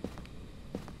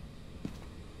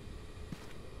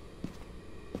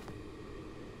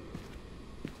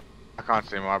 I can't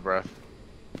see my breath.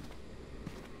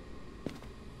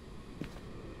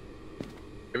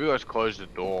 Maybe let's close the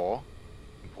door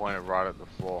and point it right at the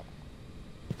floor.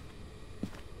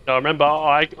 Now remember,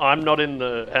 I'm not in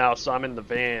the house. I'm in the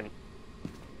van,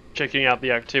 checking out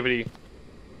the activity.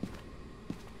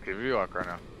 Activity like right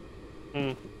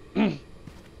now.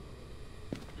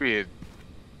 Weird.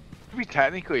 Could be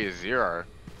technically a 0.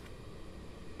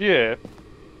 Yeah.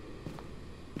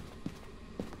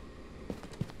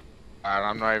 And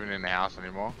I'm not even in the house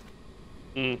anymore.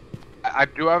 I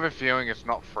do have a feeling it's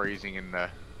not freezing in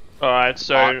there. Alright,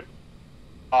 so...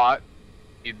 But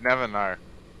you'd never know.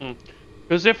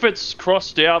 Because if it's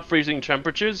crossed out freezing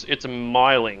temperatures, it's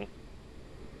miling.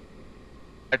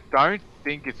 I don't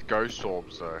think it's ghost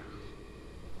orbs though.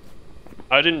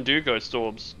 I didn't do ghost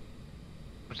orbs.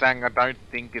 I'm saying I don't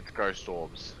think it's ghost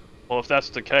orbs. Well, if that's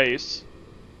the case,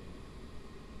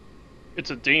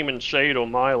 it's a demon, shade, or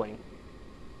miling.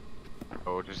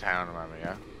 Oh, just hang on a moment,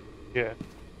 yeah? Yeah.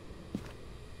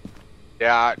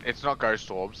 Yeah, it's not ghost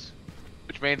orbs.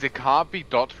 Which means it can't be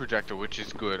dots projector, which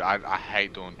is good. I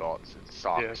hate doing dots. It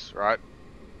sucks, right?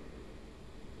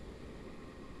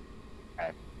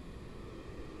 Okay.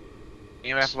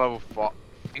 EMF level 5.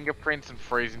 Fingerprints and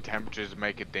freezing temperatures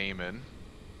make a demon.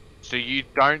 So you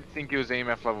don't think it was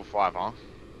EMF level 5, huh?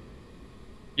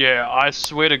 Yeah, I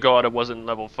swear to God it wasn't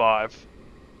level 5.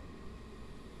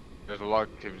 There's a lot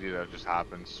of activity that just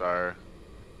happened, so...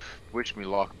 Wish me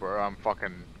luck, bro. I'm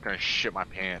fucking gonna shit my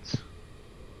pants.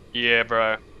 Yeah,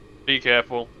 bro. Be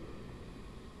careful.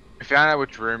 found out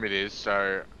which room it is,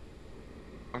 so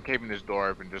I'm keeping this door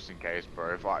open just in case,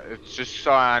 bro. It's just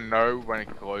so I know when it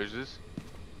closes.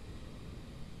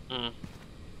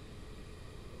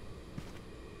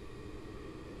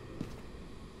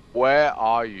 Where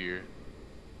are you?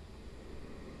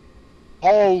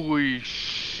 Holy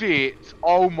shit!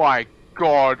 Oh my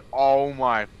god! Oh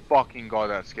my fucking god!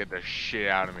 That scared the shit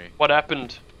out of me. What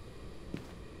happened?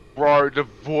 Bro, the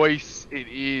voice it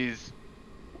is.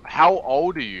 How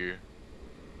old are you?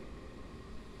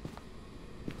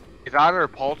 It's either a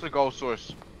poltergeist or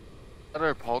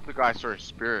a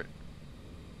spirit.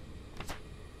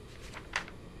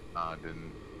 I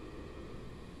didn't.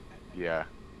 Yeah.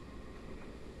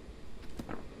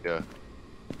 Yeah.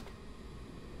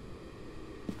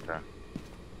 Okay.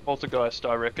 Poltergeist,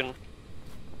 I reckon.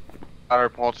 Either a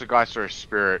poltergeist or a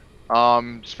spirit.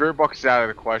 Spirit box is out of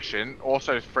the question.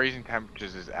 Also, freezing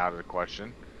temperatures is out of the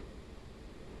question.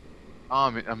 Oh,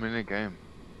 I'm in a game.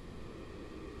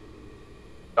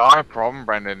 The only problem,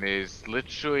 Brendan, is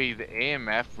literally the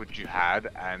EMF which you had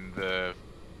and the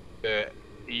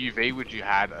UV which you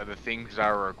had are the things that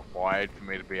are required for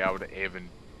me to be able to even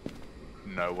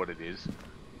know what it is.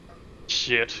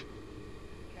 Shit.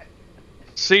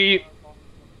 See,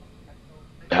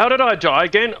 how did I die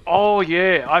again? Oh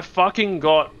yeah, I fucking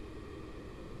got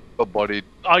Bodied.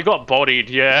 I got bodied,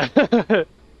 yeah.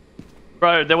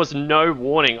 Bro, there was no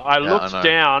warning. I looked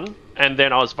down and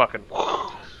then I was fucking.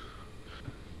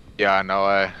 Yeah, I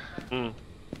know.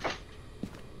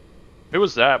 Who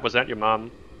was that? Was that your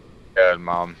mum? Yeah,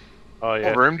 mum. Oh yeah.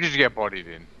 What room did you get bodied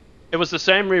in? It was the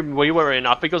same room we were in.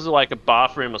 I think it was like a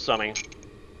bathroom or something.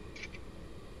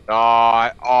 Oh,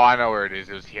 I know where it is.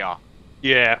 It was here.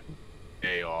 Yeah.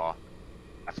 There you are.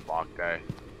 That's fucked, eh?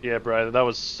 Yeah, bro, that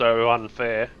was so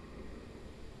unfair.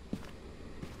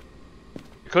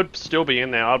 It could still be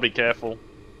in there. I'll be careful.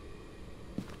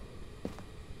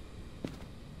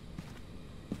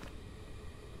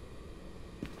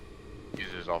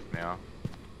 User's off now.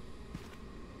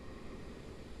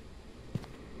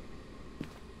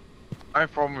 No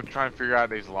problem with trying to figure out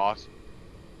these last.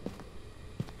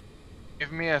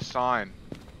 Give me a sign.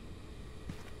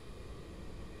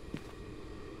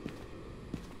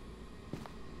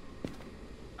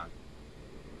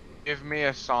 Give me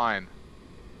a sign.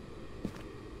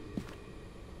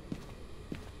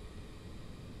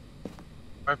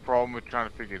 No problem with trying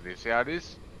to figure this out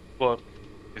is. What?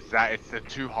 Is that it's the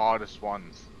two hardest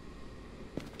ones.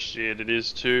 Shit, it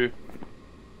is too.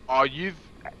 Oh, Did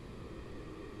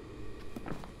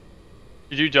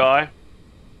you die?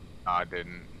 No, I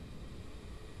didn't.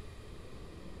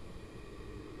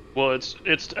 Well,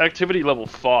 it's activity level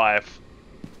 5.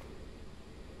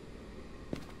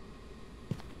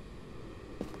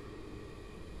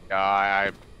 Yeah,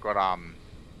 I got I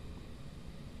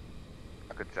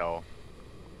could tell.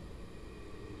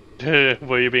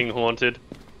 Were you being haunted?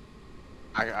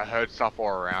 I heard stuff all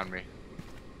around me.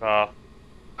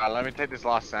 Let me take this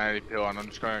last sanity pill and I'm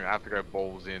just going to have to go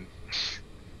balls in.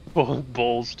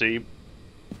 Balls deep.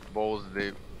 Balls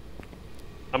deep.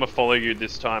 I'm gonna follow you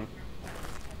this time.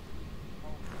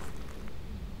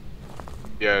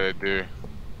 Yeah, they do.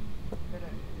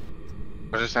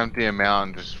 I'll just empty him out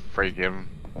and just freak him.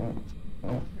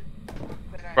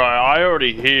 Bro, I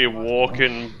already hear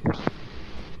walking.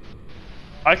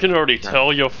 I can already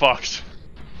tell you're fucked.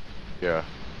 Yeah.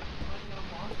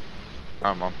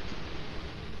 Hi, Mom.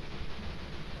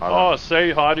 Oh,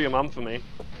 say hi to your mum for me.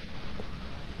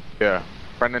 Yeah.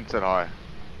 Brendan said hi.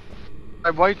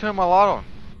 Hey, why you turn my light on?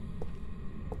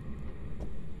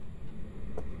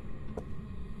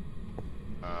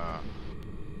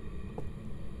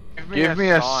 Give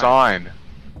me a sign.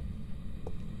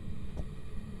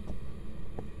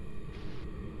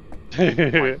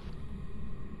 If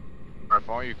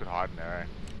only you could hide in there.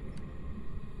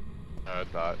 I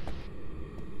heard that.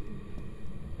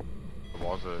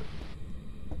 What was it?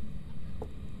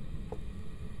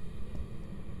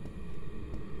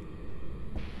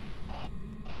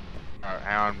 Alright,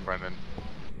 hang on, Brendan.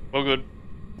 All good.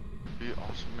 You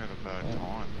also made a bad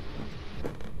time.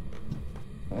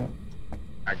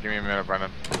 Alright, give me a minute,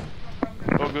 Brendan.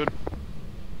 All good.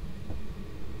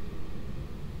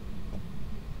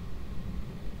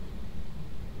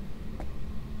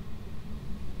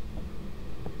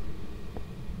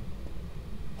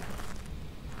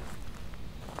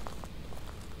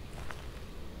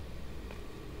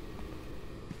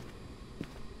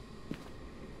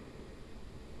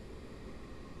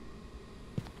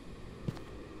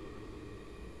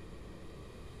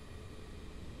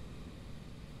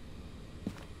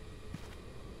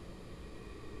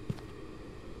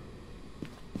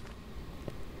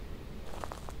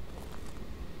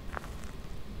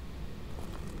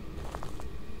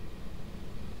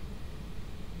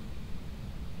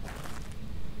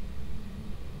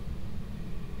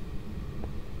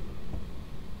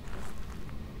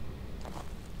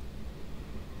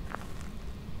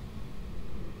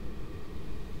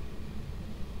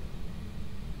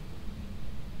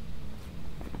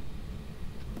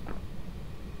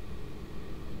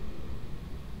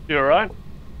 You alright?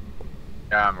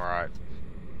 Yeah, I'm alright.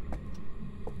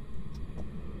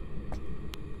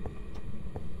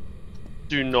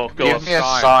 Do not go Give me a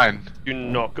upstairs. sign. Do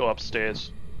not go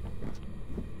upstairs.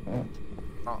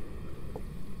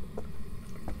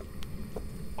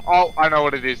 Oh, I know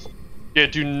what it is. Yeah,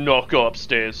 do not go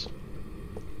upstairs.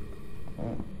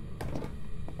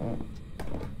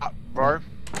 Bro,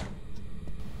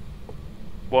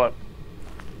 What?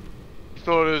 you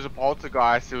thought it was a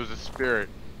poltergeist, it was a spirit.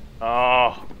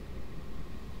 Oh.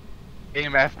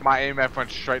 EMF, my EMF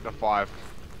went straight to 5.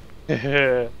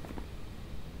 Yeah.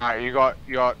 Alright, you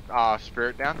got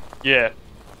spirit down? Yeah.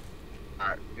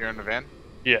 Alright, you're in the van?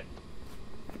 Yeah.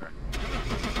 Okay.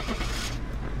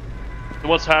 So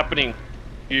what's happening?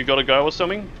 You gotta go or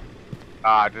something?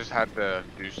 I just had to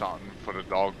do something for the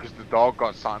dog, because the dog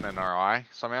got something in her eye,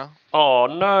 somehow. Oh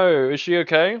no, is she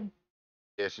okay?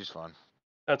 Yeah, she's fine.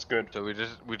 That's good. So we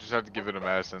just had to give it a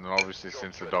medicine, and obviously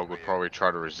since the dog would probably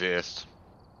try to resist,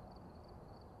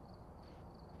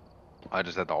 I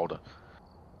just had to hold her.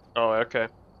 Oh, okay.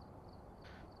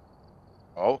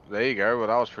 Oh, there you go. Well,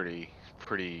 that was pretty.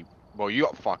 Well, you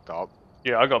got fucked up.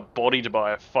 Yeah, I got bodied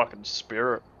by a fucking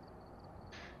spirit.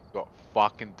 You got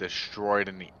fucking destroyed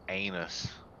in the anus.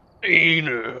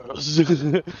 Anus.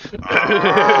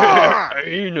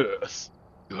 Anus.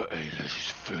 Your anus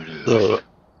is finished.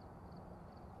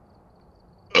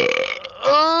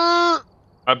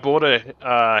 I bought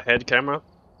a head camera.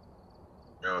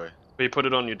 Really? Will you put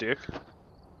it on your dick?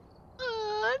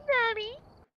 Daddy.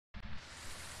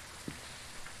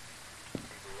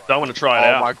 I want to try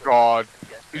it Oh out. my god.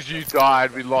 Because you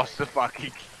died, we lost the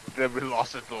fucking. Then we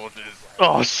lost the daughters.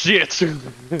 Oh shit.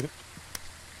 It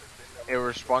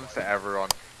responds to everyone.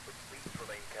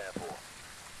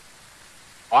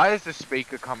 Why is the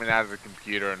speaker coming out of the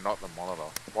computer and not the monitor?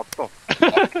 What the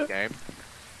fuck, game?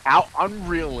 How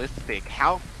unrealistic.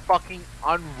 How fucking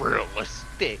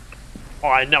unrealistic.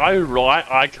 I know, right?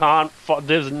 I can't.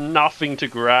 There's nothing to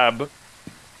grab.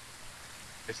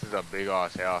 This is a big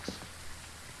ass house.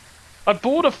 I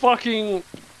bought a fucking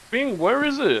thing. Where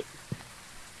is it?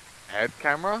 Head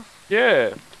camera?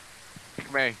 Yeah.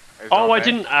 Pick me. Is it Oh, on I me?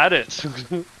 didn't add it.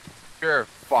 You're a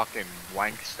fucking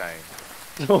wank stain.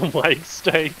 Oh my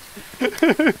state.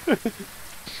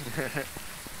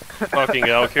 Fucking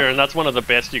hell, Kieran, that's one of the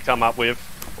best you come up with.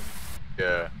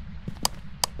 Yeah.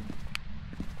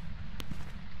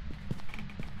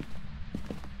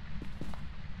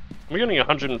 We're getting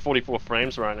 144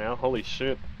 frames right now. Holy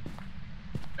shit.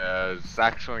 It's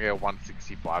actually a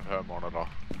 165 Hz monitor.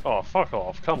 Oh, fuck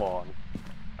off. Come on.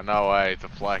 No way, it's a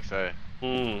flex, eh?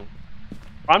 I'm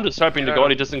just hoping to Yeah. God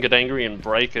he doesn't get angry and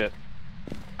break it.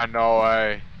 I know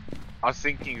way. I was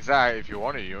thinking, Zach, if you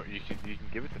want to, you can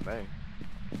give it to me.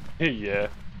 Yeah.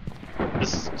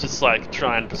 Just like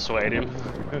try and persuade him.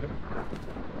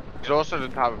 He's also the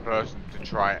type of person to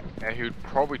try, and he would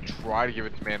probably try to give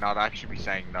it to me, and I'd actually be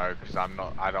saying no because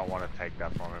I don't want to take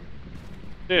that from him.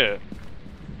 Yeah.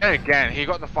 And again, he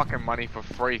got the fucking money for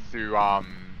free through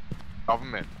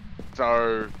government,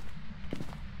 so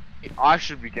I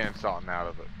should be getting something out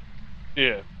of it.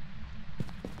 Yeah.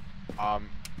 Ah,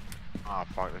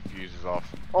 fuck, the fuse is off.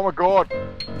 Oh my god!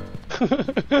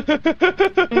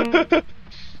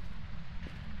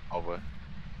 Over.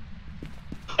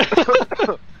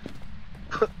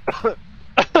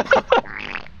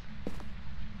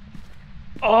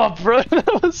 Oh, bro,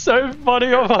 that was so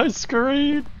funny on my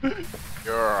screen.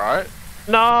 You're alright?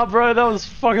 Nah, bro, that was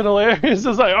fucking hilarious.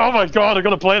 It's like, oh my god, I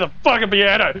gotta play the fucking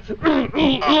piano.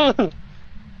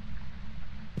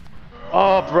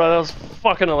 Oh, bro, that was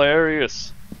fucking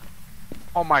hilarious.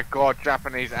 Oh my god,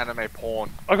 Japanese anime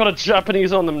porn. I got a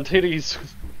Japanese on them titties.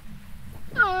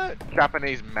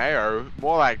 Japanese mayo?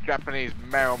 More like Japanese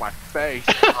mayo on my face.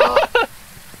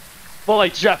 More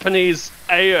like Japanese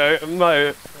Ayo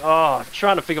Mo. Oh, I'm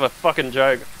trying to think of a fucking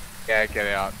joke. Yeah, get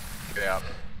out. Get out.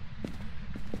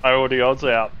 I already was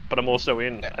out, but I'm also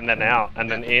in, and then out, and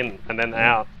then in, and then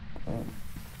out.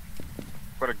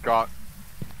 What a god.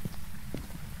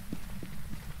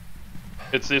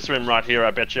 It's this room right here,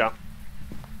 I betcha.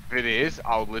 If it is,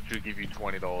 I'll literally give you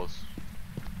 $20.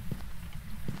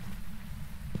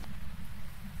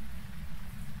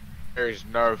 There is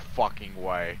no fucking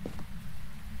way.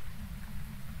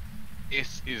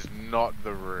 This is not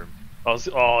the room.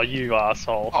 Oh, you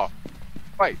asshole. Oh,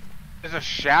 wait. There's a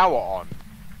shower on.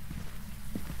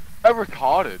 So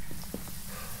retarded.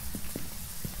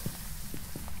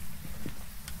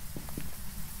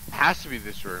 It has to be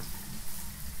this room.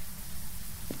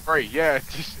 Right, yeah,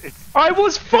 it's I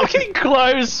was fucking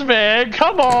close, man.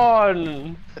 Come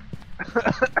on.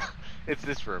 it's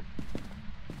this room.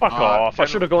 Fuck off. I turn-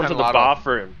 should have gone turn to the light off.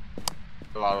 bathroom.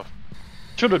 A lot of.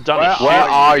 Should have done Where, it. where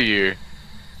are you?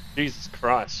 Jesus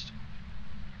Christ.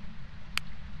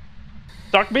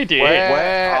 Suck me dick.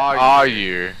 Where are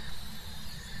you?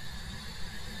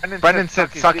 Brendan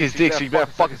said suck his dick, so you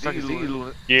better fucking suck his dick.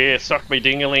 Yeah, suck me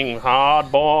dingaling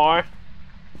hard, boy.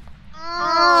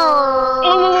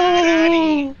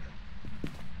 Daddy.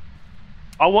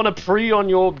 I want to pre on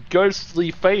your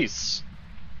ghostly face.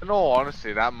 In all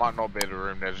honesty, that might not be the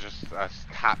room. There's just a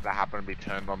tap that happened to be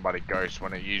turned on by the ghost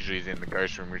when it usually is in the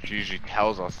ghost room, which usually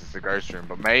tells us it's the ghost room,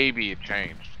 but maybe it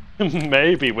changed.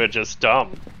 Maybe we're just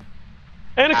dumb.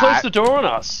 And it closed the door on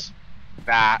us.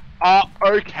 That. Oh,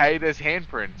 okay, there's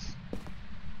handprints.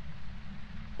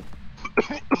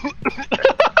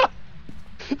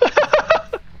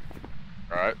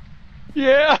 Right.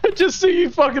 Yeah, I just see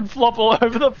you fucking flop all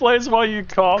over the place while you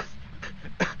cough.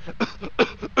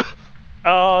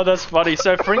 Oh, that's funny.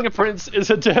 So fingerprints is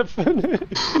a definite.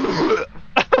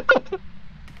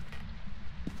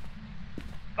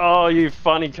 Oh, you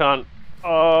funny cunt.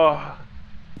 Oh.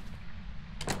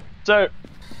 So.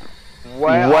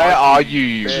 Where are you,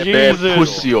 you Jesus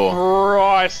pussy?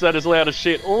 Christ, that is loud as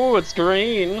shit. Oh, it's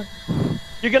green.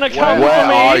 You're gonna come for me?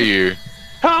 Where are you?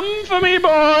 Come for me, boy!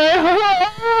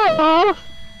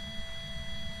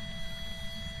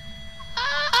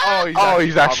 Oh,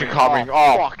 he's actually coming.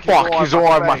 Oh, fuck, he's all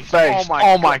over my face.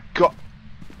 Oh my god.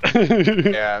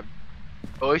 Yeah.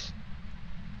 Boys.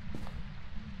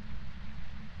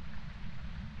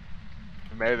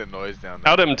 He made a noise down there.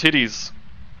 How them titties?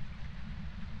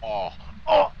 Oh.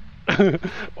 Oh.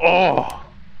 Oh.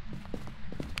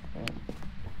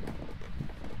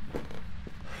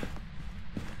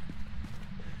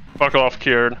 Fuck off,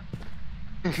 Kieran.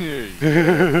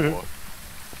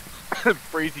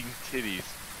 Freezing titties.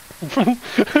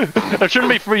 It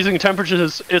shouldn't be freezing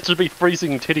temperatures, it should be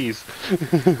freezing titties.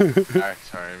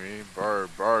 Sorry, me,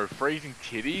 bro, freezing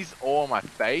titties all on my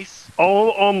face.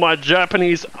 All on my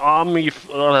Japanese army.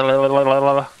 I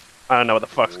don't know what the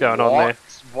fuck's going on there.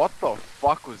 What the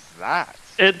fuck was that?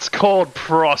 It's called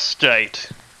prostate.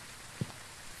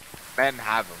 Men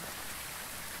have them.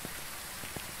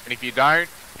 And if you don't,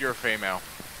 you're a female.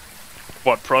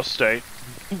 What, prostate?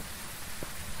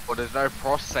 Well, there's no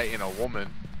prostate in a woman.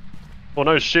 Well,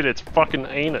 no shit, it's fucking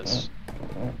anus.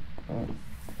 You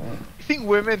think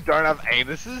women don't have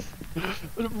anuses?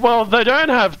 Well, they don't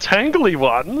have tangly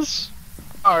ones.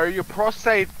 Oh, your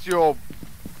prostate's your...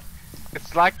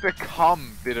 It's like the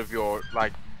cum bit of your,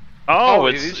 like... Oh,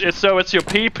 it's so it's your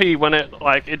pee-pee when it,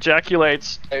 like,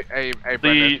 ejaculates Hey,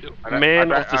 the Brendan,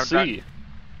 man of the sea.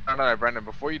 No, Brendan,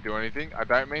 before you do anything, I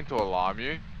don't mean to alarm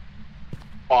you,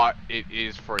 but it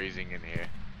is freezing in here.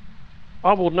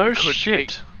 Oh, well, no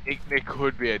shit. It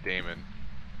could be a demon.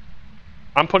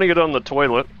 I'm putting it on the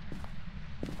toilet.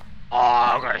 Oh,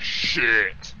 I'm gonna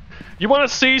shit. You want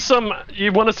to see some?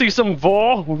 You want to see some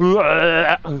vor?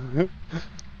 Alright,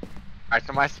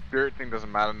 so my spirit thing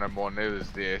doesn't matter no more. Neither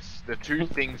is this. The two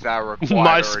things that are required.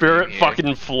 My spirit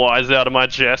fucking flies out of my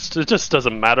chest. It just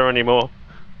doesn't matter anymore.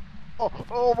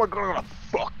 Oh my god! I'm gonna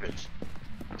fuck this.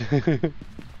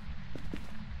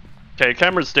 Okay,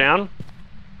 camera's down.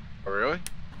 Oh really?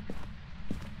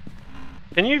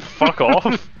 Can you fuck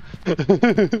off?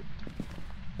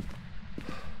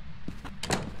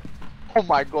 Oh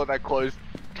my god, that closed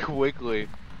quickly.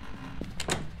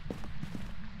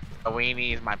 A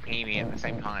weenie is my peenie at the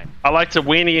same time. I like to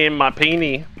weenie in my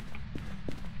peenie.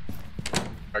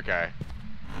 Okay.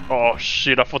 Oh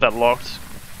shit, I thought that locked.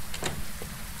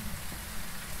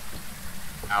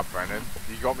 Wow, Brennan,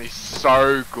 you got me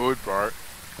so good, bro.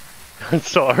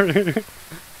 Sorry.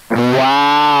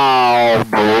 Wow,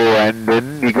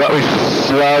 Brendan, you got me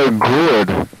so good.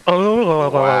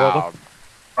 Wow.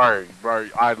 Bro,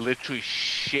 I literally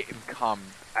shit and cum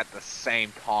at the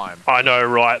same time. I know,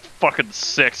 right? Fucking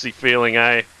sexy feeling,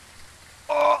 eh?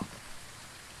 Oh,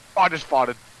 I just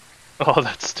farted. Oh,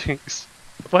 that stinks.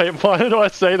 Wait, why did I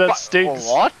say that stinks?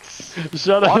 What?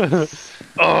 Shut up.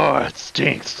 Oh, it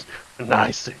stinks.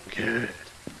 Nice and good.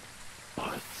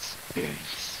 Oh, it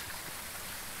stinks.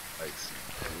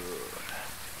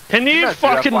 Can you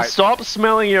fucking stop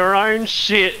smelling your own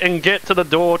shit and get to the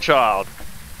door, child?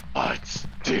 Oh, it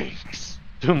stinks.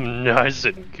 Nice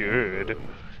and good.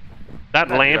 That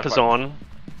lamp is on.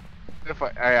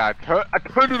 I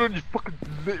turned it on, you fucking...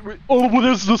 Oh, well,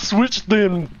 there's the switch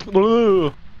then.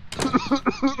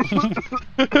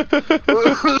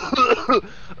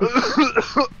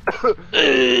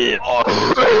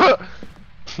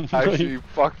 Actually,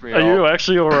 fucked me Are you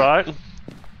actually alright? I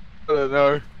don't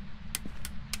know.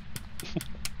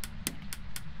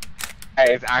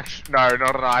 Hey, it's actually... No,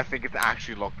 I think it's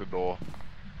actually locked the door.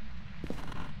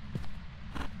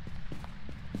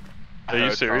 Are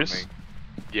you serious? Something.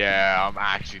 Yeah, I'm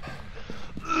actually.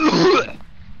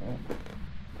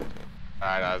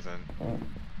 That doesn't.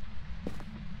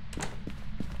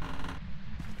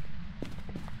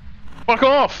 Fuck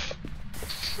off!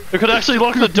 It could actually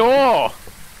lock the door!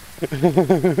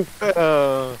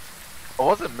 It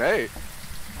wasn't me.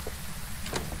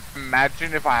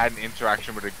 Imagine if I had an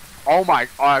interaction with a. Oh my!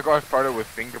 Oh, I got a photo with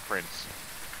fingerprints.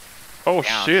 Oh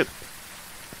Down. shit.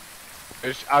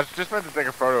 I was just about to take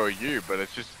a photo of you, but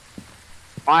it's just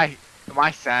my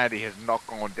sanity has not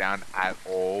gone down at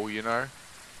all. You know.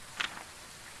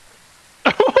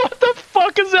 What the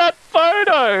fuck is that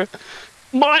photo?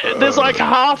 There's like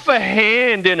half a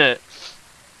hand in it.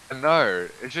 No,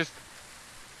 it's just.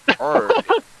 Bro,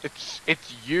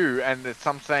 it's you, and it's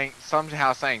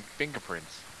somehow saying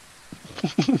fingerprints.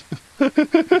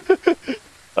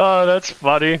 Oh, that's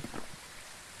funny.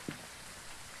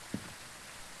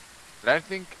 I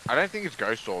don't think it's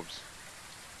ghost orbs.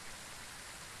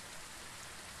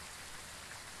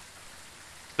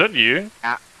 Is that you?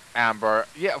 Bro,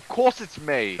 yeah, of course it's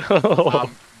me.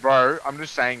 Bro, I'm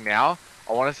just saying now.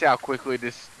 I want to see how quickly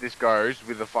this goes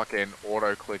with the fucking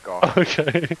auto clicker.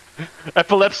 Okay.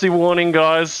 Epilepsy warning,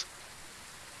 guys.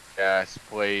 Yes,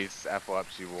 please,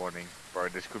 epilepsy warning, bro.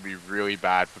 This could be really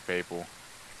bad for people.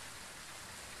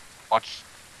 Watch.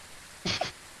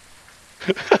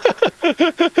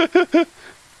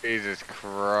 Jesus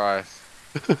Christ.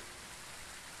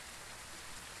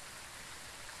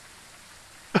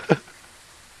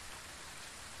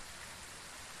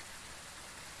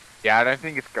 Yeah, I don't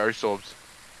think it's ghost orbs.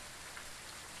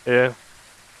 Yeah.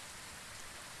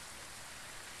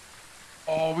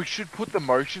 Oh, we should put the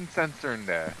motion sensor in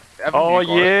there. Oh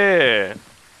yeah.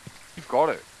 You've got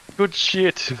it. Good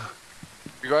shit.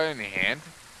 You got it in your hand?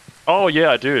 Oh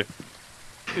yeah, I do.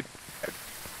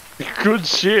 Good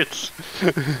shit.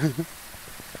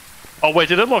 Oh wait,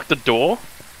 did it lock the door?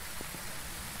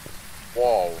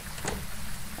 Whoa.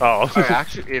 Oh. No, it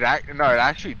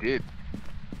actually did.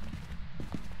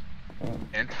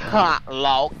 And ha,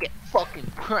 lol, get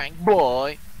fucking pranked,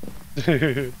 boy.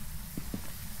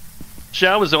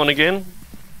 Shower's on again.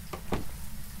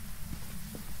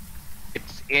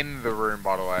 It's in the room,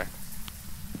 by the way.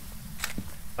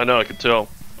 I know, I could tell.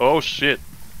 Oh shit.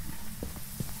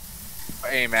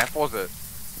 What EMF was it?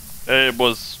 It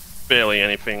was barely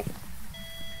anything.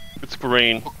 It's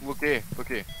green. Look here, look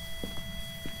here.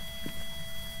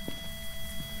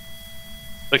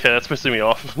 Okay, that's pissing me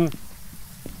off.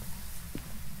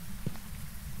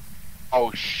 Oh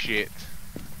shit.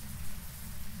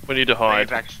 We need to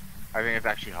hide. I think it's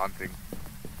actually hunting.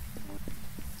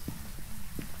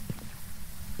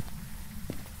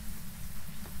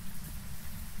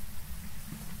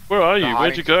 Where are you?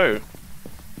 Where'd you go?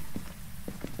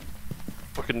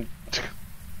 Fucking...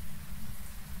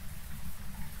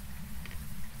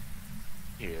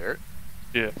 Here.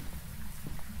 Yeah.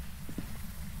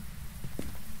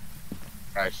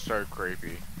 That's so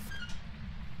creepy.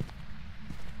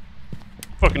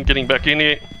 Fucking getting back in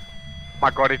here.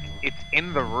 My god, it's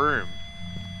in the room.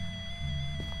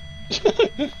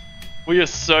 We are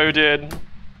so dead.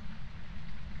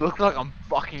 Looks like I'm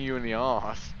fucking you in the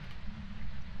ass.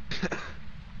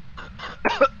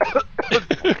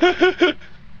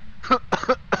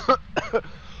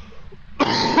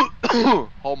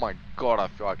 Oh my god, I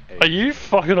feel like Are you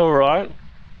fucking alright?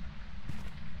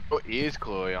 Your ears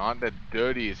clearly aren't. They're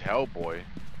dirty as hell, boy.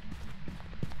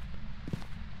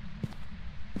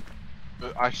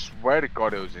 I swear to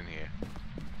god it was in here.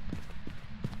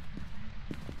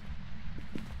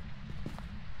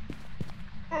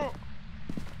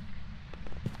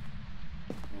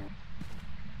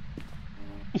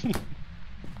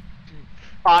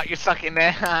 Oh, you're stuck in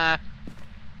there.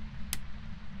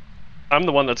 I'm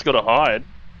the one that's gotta hide.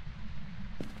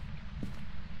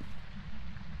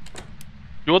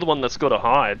 You're the one that's gotta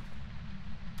hide.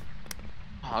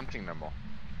 Hunting them all.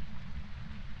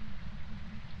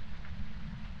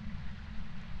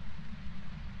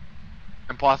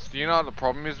 And plus, do you know what the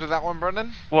problem is with that one,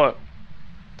 Brendan? What?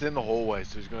 It's in the hallway,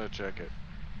 so he's gonna check it.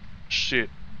 Shit.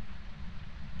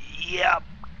 Yep.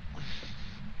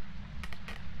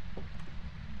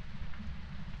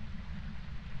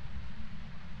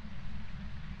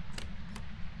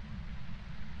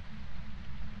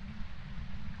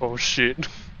 Oh shit.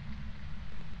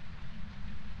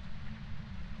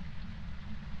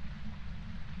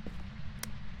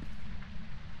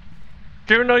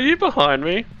 Kieran, are you behind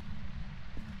me?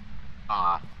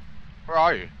 Where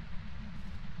are you?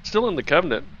 Still in the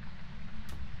cabinet.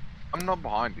 I'm not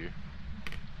behind you.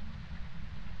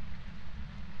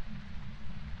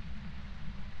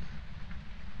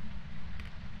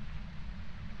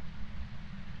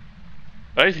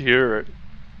 I hear it.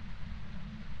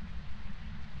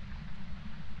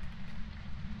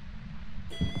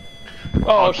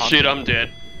 Oh shit, I'm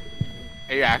dead.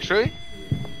 Are you actually?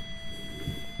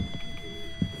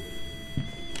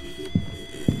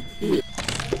 Yeah,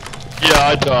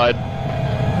 I died.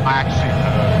 I actually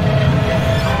heard.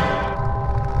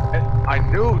 I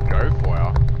knew it would go for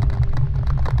you.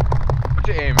 What's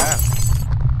your EMF?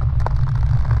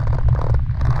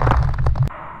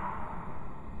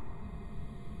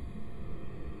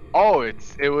 Oh,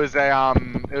 it was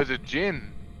a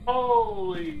gin.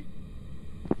 Holy.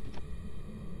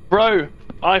 Bro,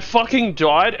 I fucking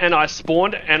died and I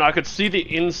spawned and I could see the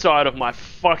inside of my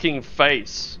fucking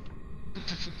face.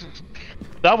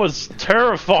 That was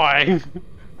terrifying.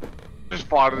 Just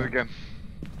fired it again.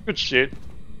 Good shit.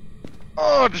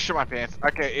 Oh, just shit my pants.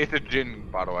 Okay, it's a gin,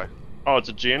 by the way. Oh, it's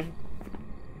a gin?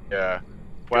 Yeah.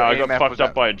 Wow, I Your got EMF fucked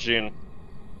up by a gin.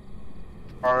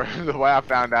 Or the way I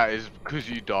found out is because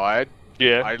you died.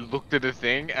 Yeah. I looked at the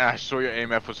thing and I saw your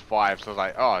EMF was 5, so I was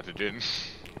like, oh, it's a gin.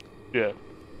 Yeah.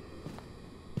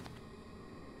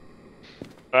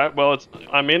 Alright, well,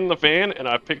 I'm in the van and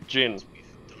I picked gin.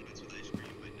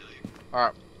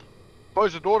 Alright.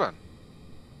 Close the door then.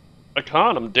 I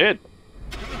can't, I'm dead.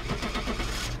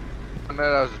 I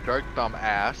know that was a joke, dumb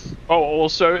ass. Oh,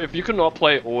 also, if you cannot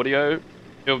play audio,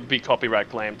 it would be copyright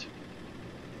claimed.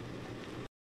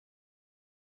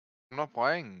 I'm not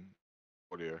playing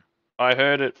audio. I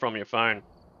heard it from your phone.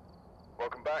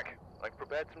 Welcome back. I've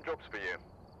prepared some jobs for you.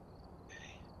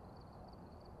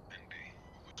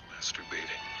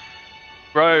 Masturbating.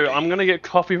 Bro, I'm gonna get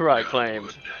copyright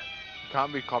claimed.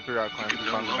 Can't be copyright claimed. He could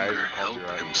no longer help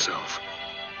himself.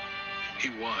 He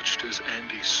watched as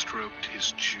Andy stroked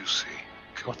his juicy.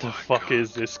 What the fuck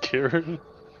is this, Kieran?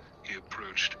 He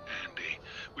approached Andy,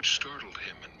 which startled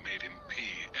him and made him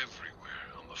pee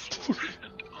everywhere on the floor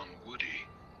and on Woody,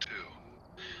 too.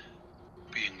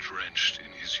 Being drenched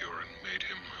in his urine made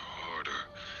him harder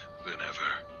than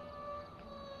ever.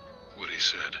 Woody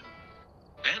said,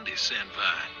 "Andy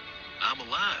Senpai, I'm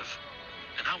alive,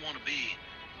 and I want to be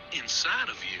inside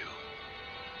of you."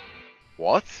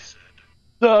 What?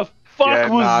 The fuck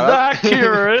was that,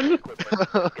 Kieran?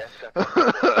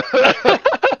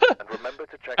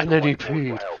 And then he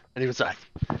peed, and he was like,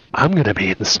 "I'm gonna be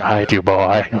inside you,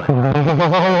 boy." Going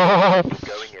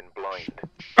in blind.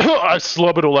 I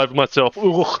slobbered all over myself.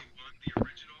 Ugh.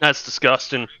 That's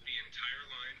disgusting.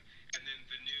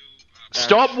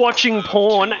 Stop watching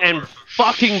porn and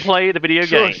fucking play the video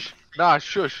game. Nah,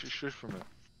 shush for a minute.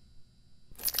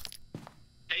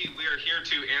 Hey, we are here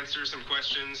to answer some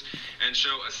questions and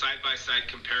show a side-by-side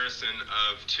comparison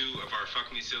of two of our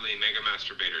Fuck Me Silly Mega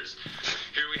Masturbators.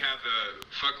 Here we have the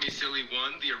Fuck Me Silly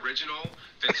 1, the original,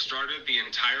 that started the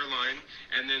entire line,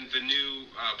 and then the new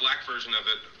black version of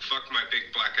it, Fuck My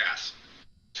Big Black Ass.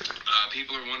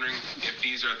 People are wondering if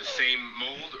these are the same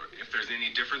mold or if there's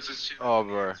any differences to them. Oh,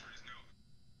 bro.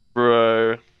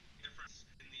 Bro.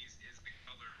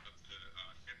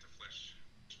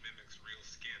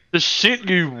 The shit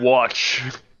you watch.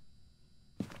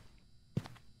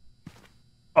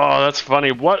 Oh, that's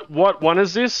funny. What one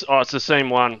is this? Oh, it's the same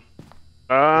one.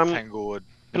 Tanglewood.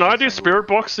 Can I do Spirit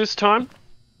Box this time?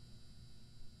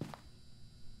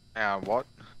 What?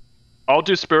 I'll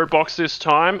do Spirit Box this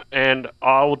time, and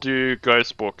I'll do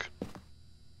Ghost Book.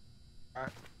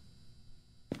 Alright.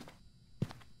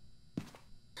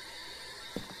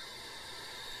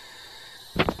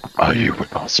 Are you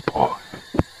with us, boy?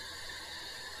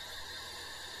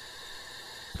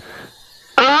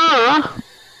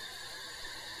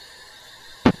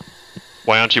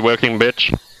 Why aren't you working,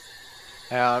 bitch?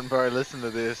 Hang on, bro, listen to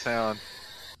this, hang on.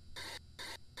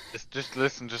 Just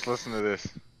listen to this.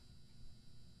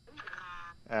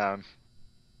 Hang on.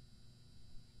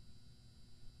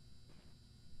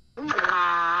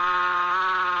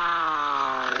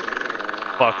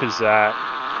 Fuck is that?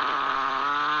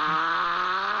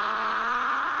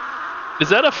 Is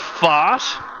that a fart?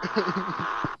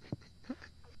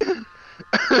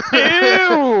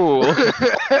 Ew!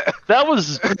 That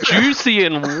was juicy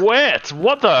and wet.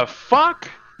 What the fuck?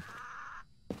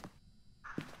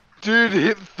 Dude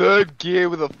hit third gear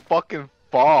with a fucking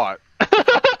fart.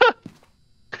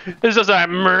 It's just like...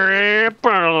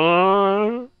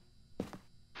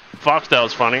 Fuck, that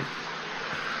was funny.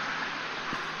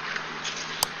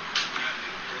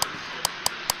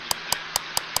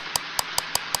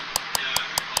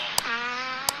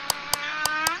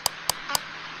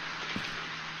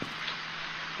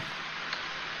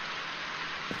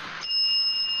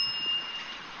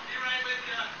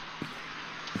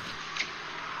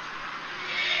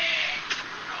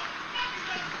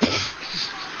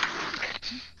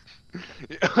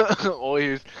 all he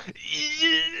is.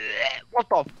 What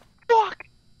the fuck?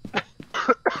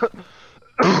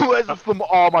 Where's the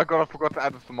oh my god, I forgot to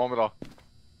add the thermometer.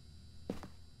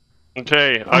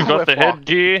 Okay, I got the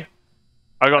headgear.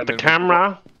 I got the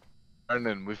camera.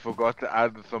 Brendan, we forgot to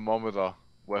add the thermometer.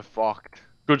 We're fucked.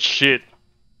 Good shit.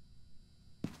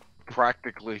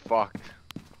 Practically fucked.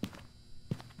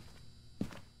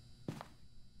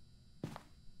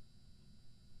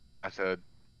 I said.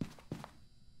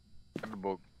 In the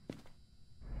book.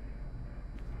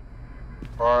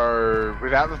 Bro,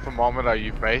 without the thermometer,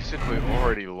 you basically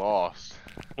already lost.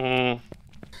 Alright,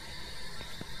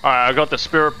 I got the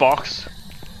spirit box.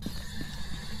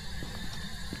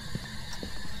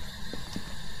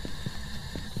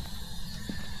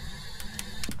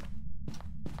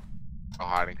 A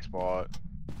hiding spot.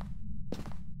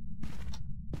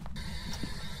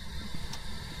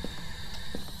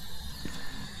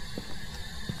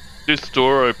 This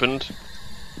door opened.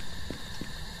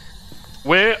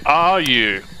 Where are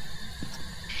you?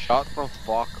 Shut the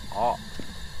fuck up.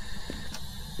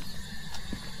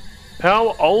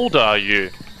 How old are you?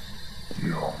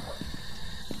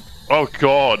 Oh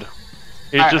god.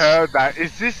 I heard that.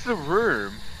 Is this the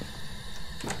room?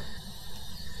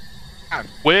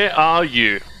 Where are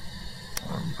you?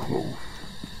 I'm close.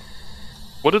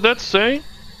 What did that say?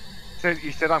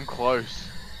 He said I'm close.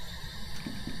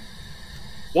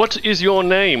 What is your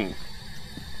name?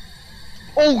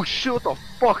 Oh shit, what the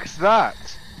fuck's that?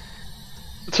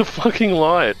 It's a fucking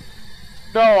light.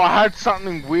 No, I had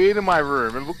something weird in my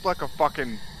room. It looked like a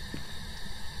fucking...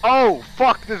 Oh,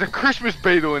 fuck, there's a Christmas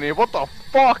beetle in here. What the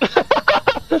fuck?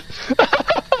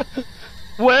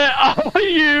 Where are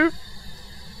you?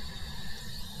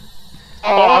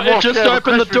 Oh, it just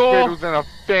opened the door. Beetles and a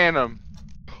phantom.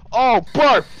 Oh,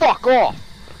 bro, fuck off.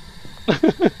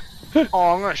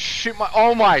 Oh, I'm gonna shoot my...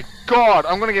 Oh my god,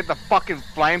 I'm gonna get the fucking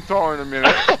flamethrower in a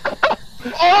minute.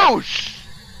 Oh,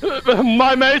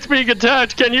 My mate's being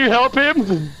attacked, can you help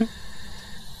him?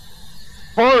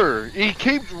 Bro, he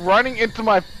keeps running into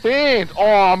my fans. Oh,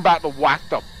 I'm about to whack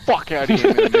the fuck out of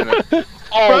him in a minute.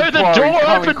 Oh, bro, the door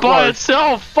opened by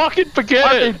itself. Fucking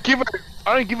forget it.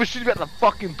 I don't give a shit about the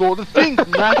fucking door. The thing's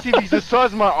massive. He's the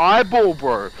size of my eyeball,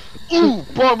 bro. Ooh,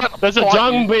 bro, I'm about to There's a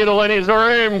dung beetle in his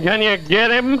room. Can you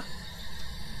get him?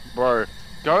 Bro,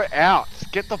 go out.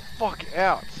 Get the fuck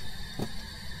out.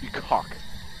 You cock.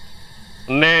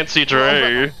 Nancy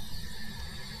Drew.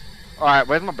 Alright,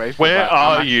 where's my baseball Where bat?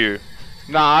 are you?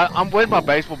 Nah, where's my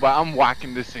baseball bat? I'm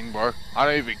whacking this thing, bro. I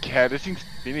don't even care. This thing's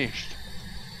finished.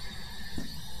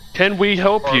 Can we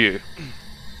help you?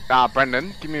 Nah,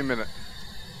 Brendan, give me a minute.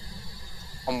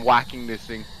 I'm whacking this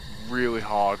thing really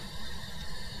hard.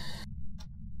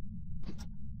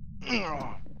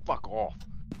 Oh, fuck off.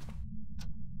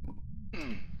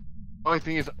 Only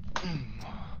thing is,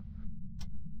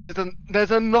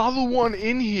 there's another one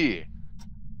in here.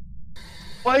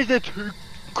 Why is there two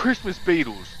Christmas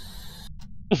beetles?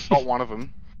 Not one of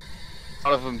them.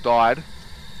 One of them died.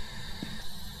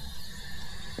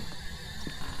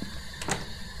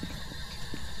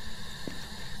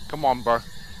 Come on, bro.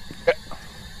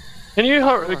 Can you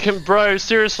hurry? Bro,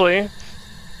 seriously?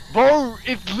 Bro,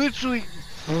 it's literally...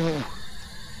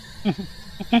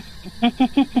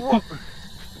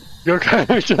 Your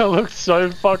character looks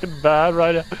so fucking bad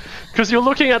right now. Because you're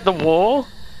looking at the wall.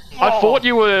 Oh. I thought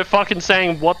you were fucking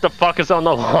saying, what the fuck is on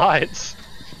the lights?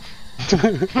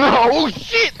 Oh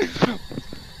shit!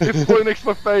 It's right next to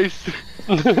my face.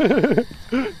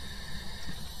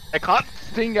 I can't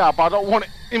sting up, I don't want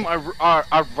it in my...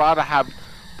 I'd rather have...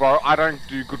 Bro, I don't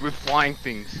do good with flying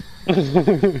things. This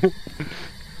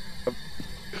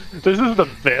is the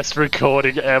best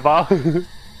recording ever.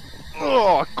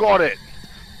 Oh, I got it.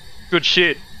 Good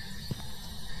shit.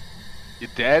 You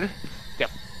dead? Yep.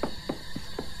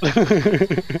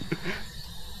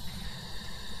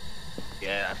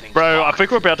 Yeah, I think. Bro, I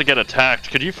think we're about to get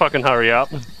attacked. Could you fucking hurry up?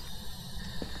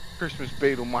 Christmas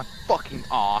beetle, my fucking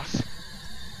ass.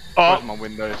 Oh, where's my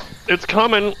windows? It's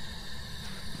coming.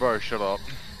 Bro, shut up.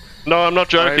 No, I'm not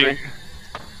joking.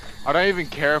 I don't even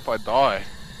care if I die.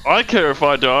 I care if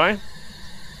I die.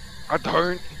 I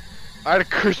don't. I had a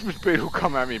Christmas beetle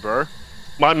come at me, bro.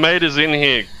 My mate is in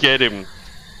here. Get him.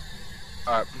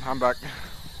 Alright, I'm back.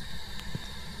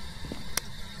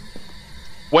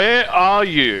 Where are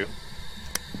you?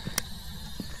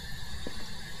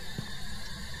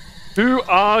 Who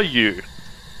are you?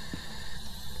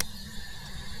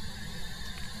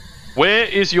 Where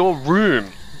is your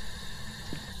room?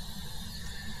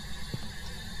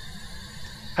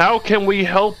 How can we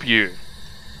help you?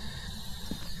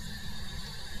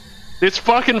 This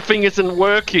fucking thing isn't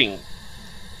working.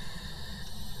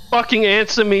 Fucking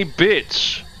answer me,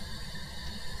 bitch.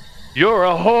 You're a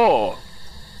whore.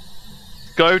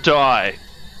 Go die.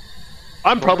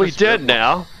 I'm probably dead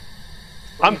now.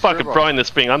 I'm fucking throwing this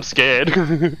thing. I'm scared.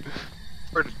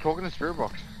 Bro, just talking to Spirit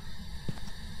Box.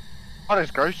 Oh,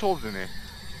 there's ghost orbs in there.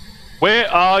 Where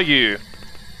are you?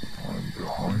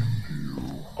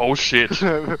 Oh shit.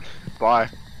 Bye.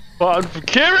 But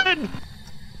Kieran!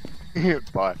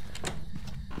 Bye.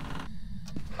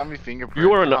 How many fingerprints?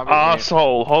 You're an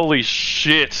asshole. Holy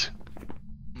shit.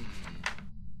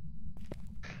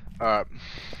 Alright.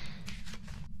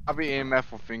 I'll be EMF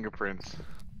for fingerprints.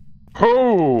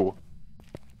 Oh!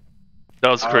 That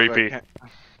was creepy.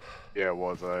 Yeah, it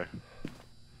was though.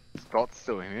 Scott's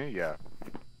still in here? Yeah.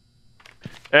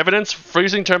 Evidence,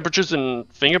 freezing temperatures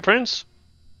and fingerprints?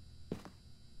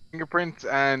 Fingerprints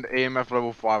and EMF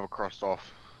level 5 are crossed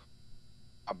off.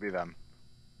 I'll be them.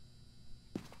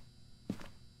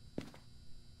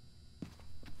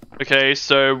 Okay,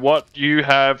 so what you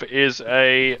have is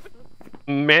a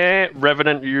Mare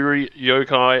Revenant Yuri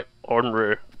Yokai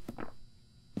Onru.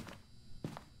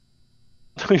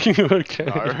 Are you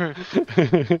okay?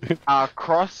 No.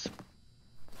 Cross...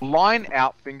 Line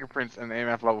out fingerprints and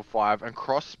EMF level 5 and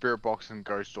cross Spirit Box and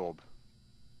Ghost Orb.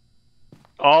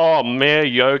 Oh, Mare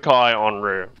Yokai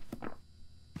Onru.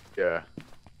 Yeah.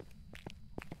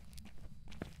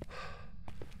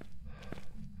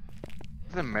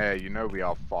 The mayor, you know we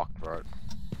are fucked, right?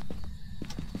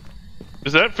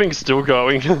 Is that thing still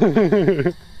going?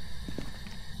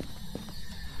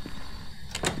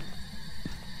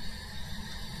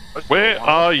 Where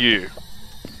are you?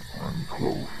 I'm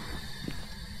close.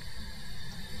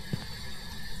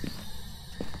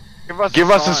 Give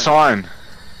us a sign.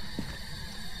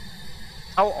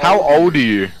 How old are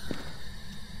you?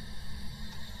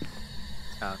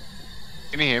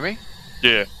 Can you hear me?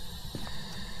 Yeah.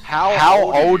 How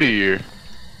old are you?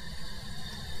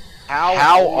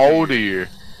 How old are you?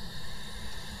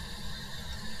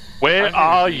 Where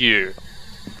are you?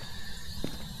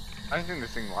 I don't think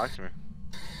this thing likes me.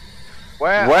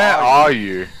 Where are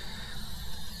you?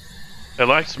 It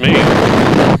likes me.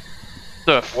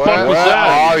 The fuck was Where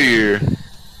that? are you?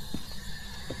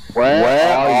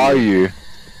 Where are you?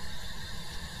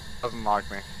 Doesn't like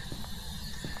me.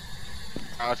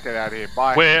 Alright, let's get out of here.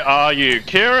 Bye. Where are you?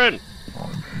 Kieran!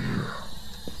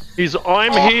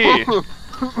 I'm here!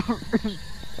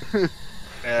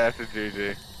 Yeah, that's a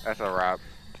GG. That's a wrap.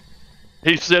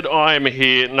 He said I'm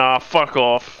here. Nah, fuck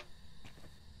off.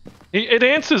 It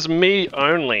answers me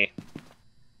only.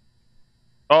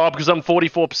 Oh, because I'm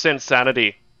 44%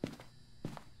 sanity.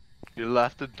 You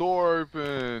left the door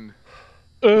open.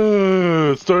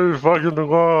 So fucking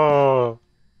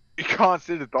You can't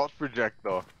see the dots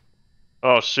projector.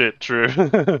 Oh shit, true.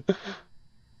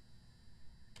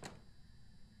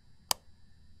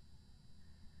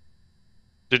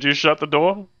 Did you shut the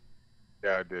door?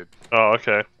 Yeah, I did. Oh,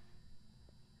 okay.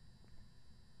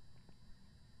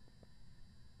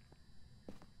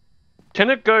 Can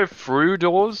it go through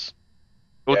doors?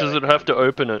 Or Yeah, does it it have can. to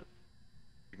open it?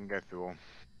 You can go through them.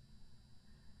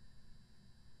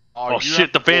 Oh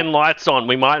shit, the fan light's on.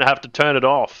 We might have to turn it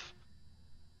off.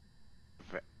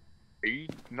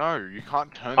 No, you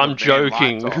can't turn I'm the van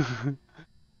joking. lights off.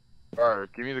 Bro,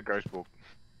 give me the ghost book.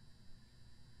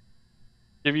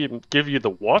 Give you the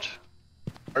what?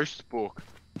 Ghost book.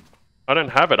 I don't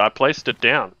have it. I placed it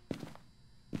down.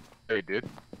 Yeah, you did.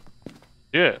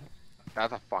 Yeah,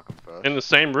 That's a fucking first. in the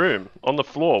same room, on the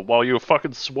floor, while you were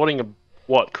fucking swatting a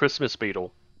what Christmas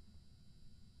beetle.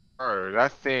 Bro,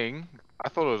 that thing. I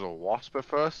thought it was a wasp at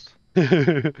first.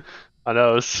 I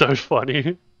know, it's so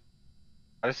funny.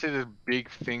 I just see this big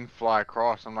thing fly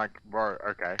across. I'm like, bro,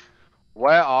 okay.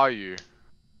 Where are you?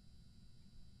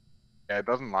 Yeah, it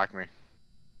doesn't like me.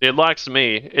 It likes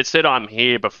me. It said I'm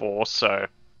here before, so...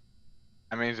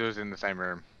 That means it was in the same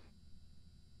room.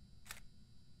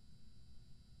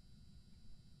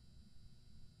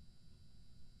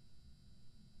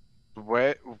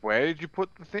 Where did you put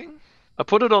the thing? I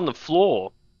put it on the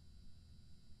floor.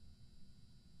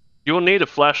 You'll need a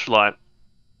flashlight.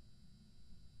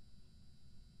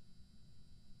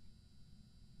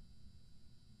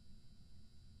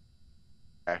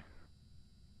 Okay.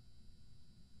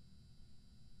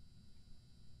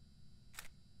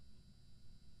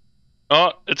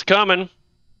 Oh, it's coming.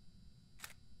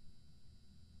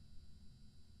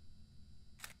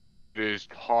 It is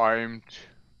timed.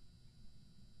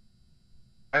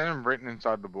 I haven't written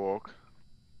inside the book.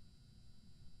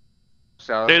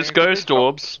 So There's ghost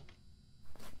orbs.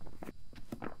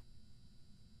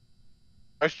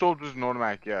 Ghost orbs is an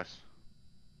automatic, yes.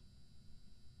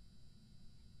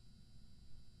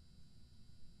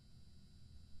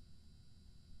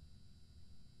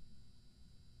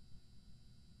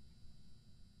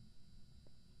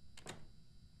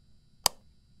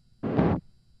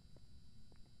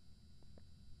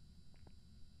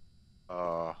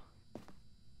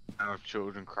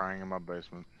 children crying in my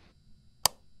basement.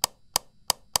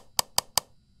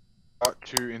 Got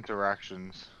 2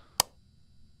 interactions.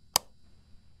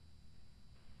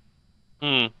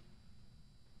 Hmm.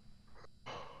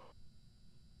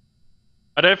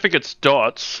 I don't think it's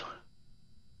dots.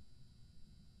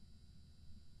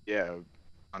 Yeah,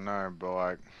 I know, but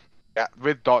like, yeah,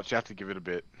 with dots you have to give it a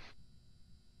bit.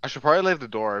 I should probably leave the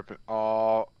door open.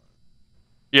 Oh,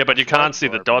 Yeah, but you can't see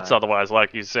the Door dots open, otherwise,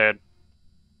 like you said.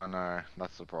 I know,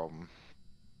 that's the problem.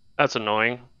 That's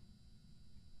annoying.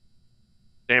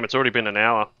 Damn, it's already been an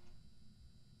hour.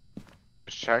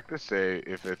 Just check to see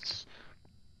if it's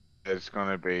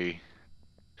gonna be.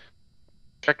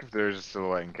 Check if there's a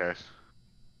silhouette in case.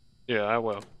 Yeah, I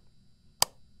will.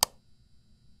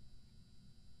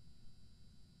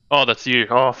 Oh, that's you.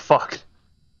 Oh, fuck.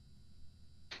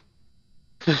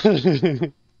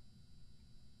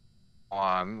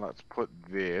 Let's put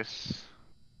this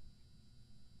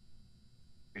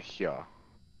here.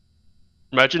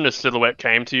 Imagine a silhouette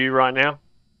came to you right now.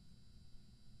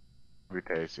 Be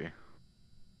tasty.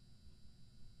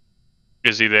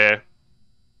 Is he there?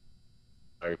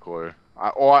 No clue.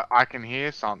 I can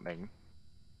hear something.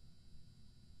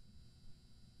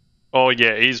 Oh,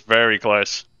 yeah, he's very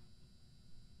close.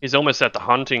 He's almost at the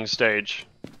hunting stage.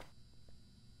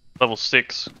 Level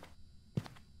 6.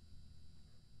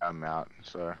 I'm out,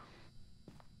 so.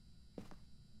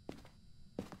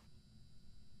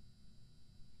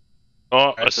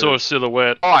 Oh, I saw a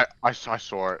silhouette. Oh, I saw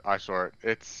it. I saw it.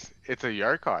 It's a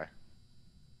yokai.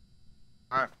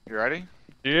 Alright, you ready?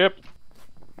 Yep.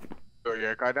 Got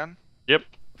your yokai done? Yep.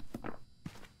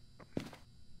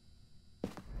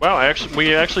 Wow,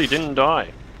 we actually didn't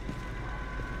die.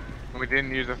 We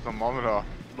didn't use a thermometer.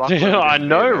 Yeah, I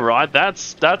know, right?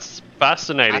 That's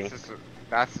fascinating.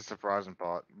 That's the surprising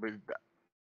part.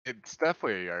 It's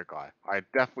definitely a yokai. I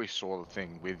definitely saw the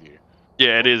thing with you.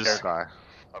 Yeah, it is. Yokai.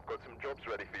 I've got some jobs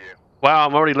ready for you. Wow,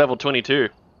 I'm already level 22.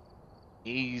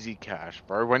 Easy cash,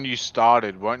 bro. When you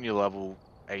started, weren't you level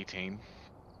 18?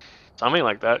 Something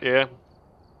like that, yeah.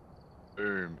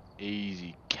 Boom.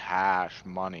 Easy cash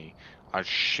money. I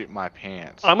shit my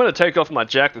pants. I'm gonna take off my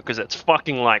jacket because it's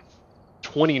fucking like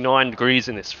 29 degrees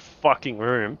in this fucking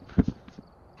room.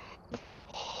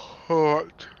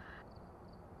 Hot.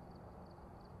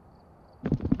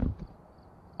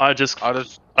 I just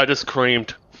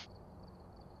creamed.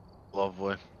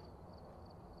 Lovely.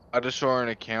 I just saw an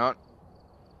account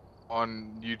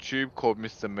on YouTube called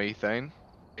Mr. Methane.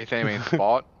 Methane means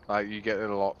fart. Like, you get it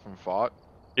a lot from fart.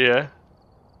 Yeah.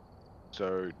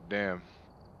 So, damn.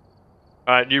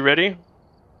 Alright, you ready?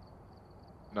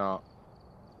 No.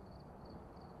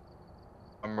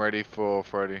 I'm ready for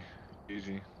Freddy.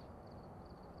 Easy.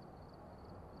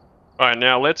 Alright,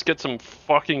 now let's get some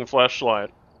fucking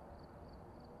flashlight.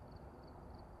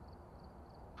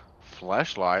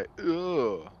 Flashlight?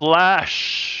 Ugh.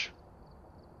 Flash!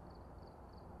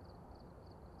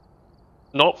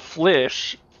 Not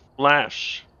flash.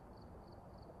 Flash.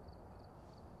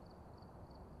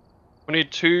 We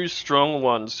need 2 strong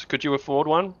ones. Could you afford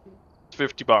one? It's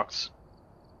 $50.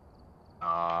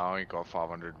 I only got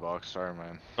 $500. Sorry,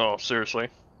 man. Oh, seriously?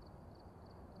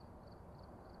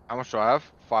 How much do I have?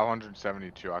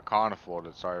 572. I can't afford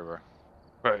it. Sorry, bro.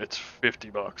 Bro, it's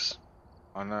 $50.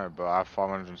 I know, but I have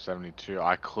 572.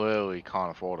 I clearly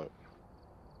can't afford it.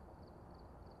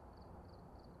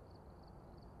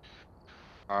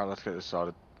 Alright, let's get this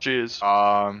started. Cheers.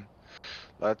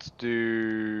 Let's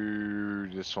do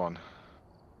this one.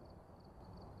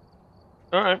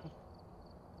 Alright.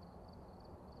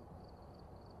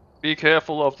 Be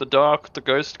careful of the dark, the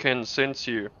ghost can sense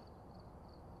you.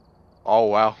 Oh,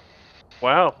 wow.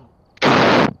 Wow.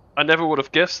 I never would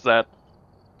have guessed that.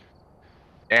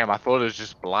 Damn, I thought it was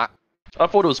just black. I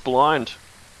thought it was blind.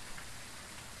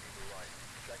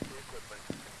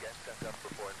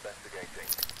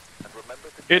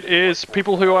 It is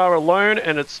people who are alone,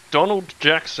 and it's Donald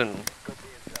Jackson.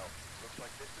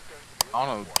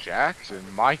 Donald Jackson?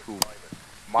 Michael.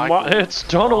 It's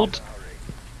Donald.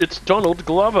 It's Donald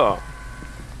Glover.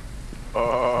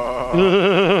 Oh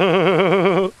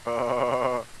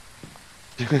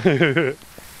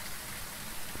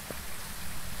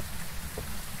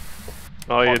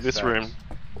yeah, this room.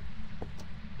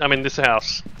 I mean, this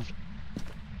house.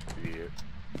 Idiot.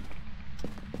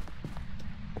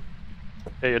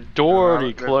 Hey, a door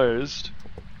already closed.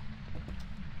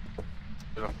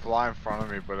 There's a fly in front of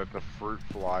me, but it's a fruit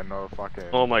fly, not a fucking...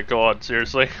 Oh my god,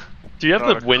 seriously? Do you have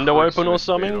the window open or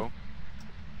something? Beetle.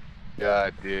 Yeah, I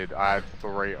did. I had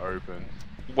 3 open.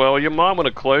 Well, you might want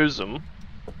to close them.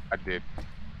 I did.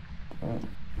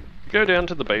 Go down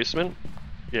to the basement.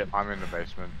 Yep. I'm in the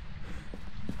basement.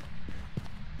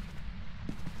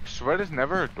 swear there's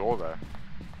never a door there.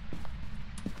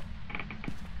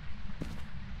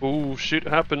 Ooh, shit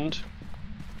happened.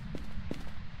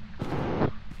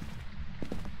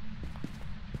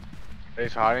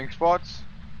 These hiding spots?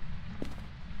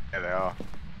 Yeah, they are.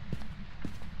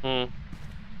 Hmm.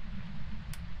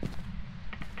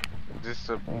 Is this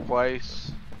a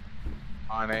place?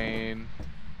 19.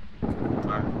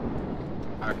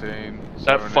 19.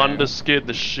 That thunder scared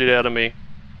the shit out of me.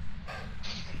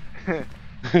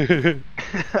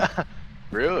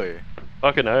 Really?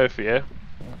 Fucking oath, yeah.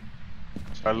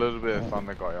 So a little bit of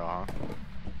thunder got you, huh?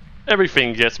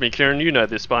 Everything gets me, Kieran. You know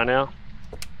this by now.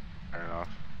 Fair enough.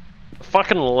 The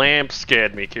fucking lamp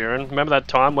scared me, Kieran. Remember that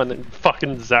time when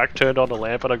fucking Zach turned on the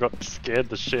lamp and I got scared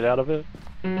the shit out of it?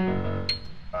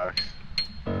 Facts.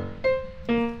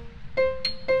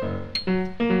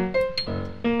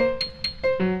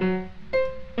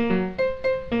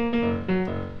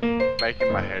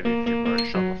 Making my head itchy, bro.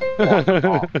 Shut the fuck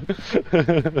up.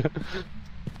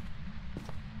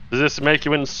 Does this make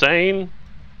you insane?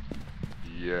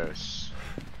 Yes.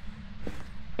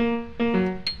 I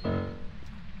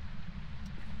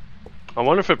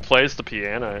wonder if it plays the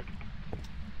piano.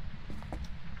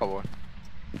 Probably.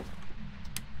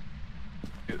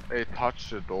 It touched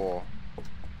the door.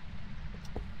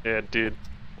 Yeah, it did.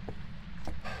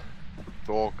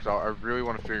 Door, because I really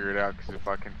want to figure it out, because if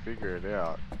I can figure it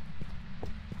out.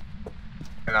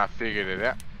 And I figured it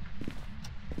out.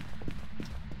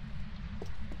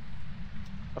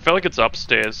 I feel like it's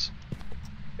upstairs.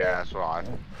 Yeah, that's what I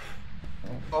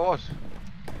was.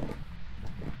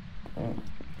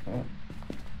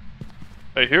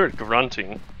 I hear it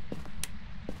grunting.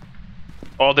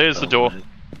 Oh, there's the door.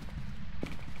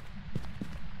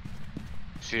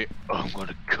 Shit, I'm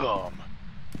gonna come.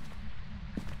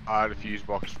 The fuse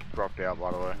box dropped out,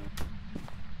 by the way.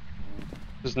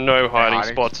 There's no hiding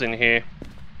hiding spots in here.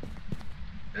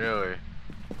 Really?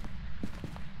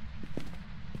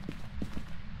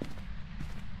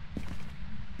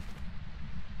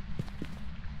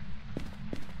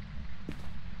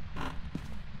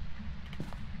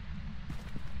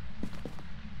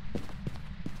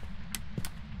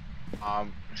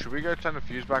 Should we go turn the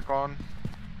fuse back on?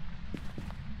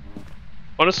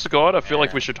 Honest to God, I feel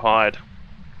like we should hide.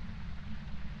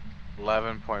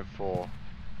 11.4.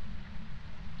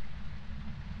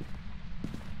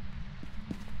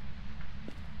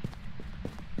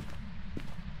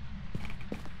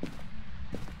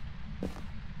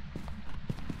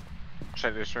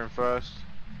 Check this room first.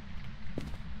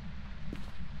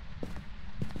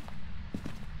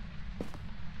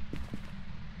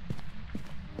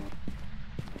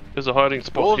 There's a hiding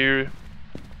spot here.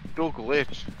 Door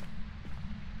glitch.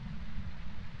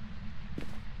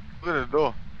 Look at the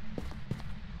door.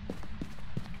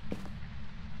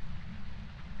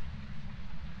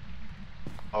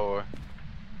 Oh.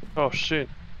 Oh shit.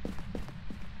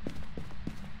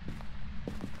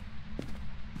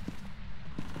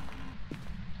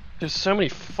 There's so many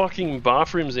fucking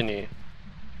bathrooms in here.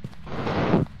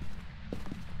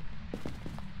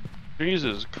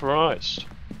 Jesus Christ.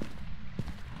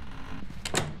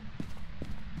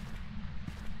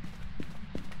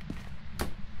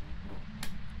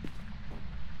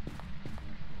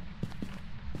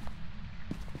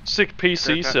 Sick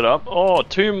PC setup. Oh,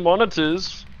 2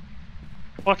 monitors.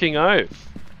 Fucking oath.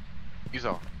 He's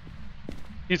a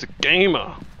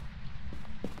gamer.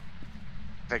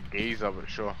 It's a geezer, but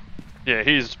sure. Yeah,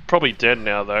 he's probably dead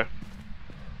now though.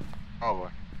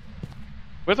 Probably.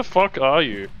 Where the fuck are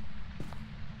you?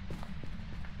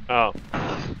 Oh.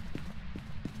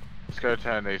 Let's go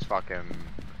turn these fucking...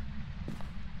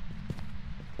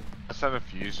 Let's turn the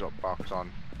fuse box on.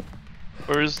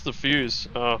 Where is the fuse?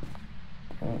 Oh.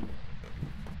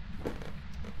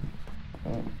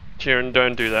 Kieran,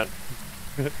 don't do that.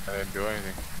 I didn't do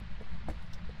anything.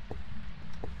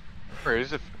 Where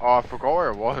is it? Oh, I forgot where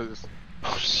it was.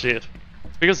 Oh shit. I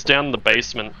think it's down in the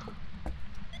basement.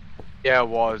 Yeah, it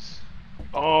was.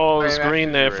 Oh, it was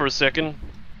green there for a second.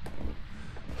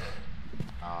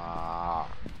 Ah.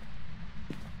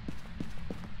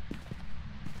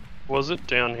 Was it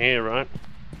down here, right?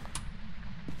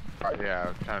 Right, yeah,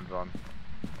 it turned on.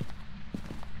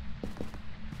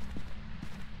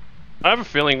 I have a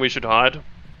feeling we should hide.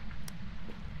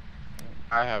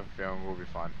 I have a feeling we'll be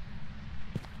fine.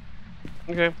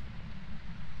 Okay.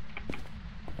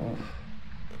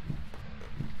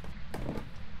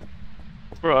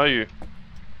 Where are you?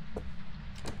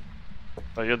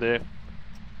 Oh, you're there.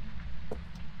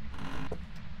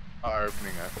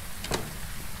 Opening it.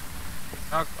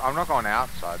 I'm not going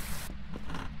outside.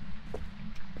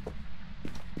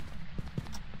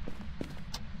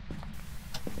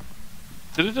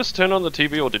 Did it just turn on the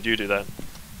TV or did you do that?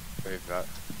 Leave that.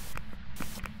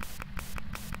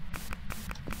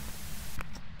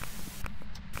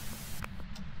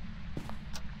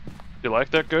 You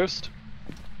like that, Ghost?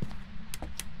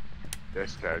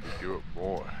 Yes, Daddy, do it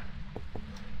more.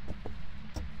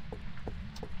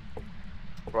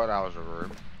 Right, that was a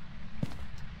room.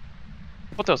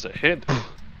 What does it hit?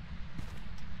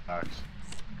 Nice.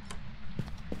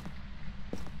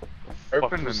 Fuck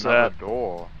Open was another that?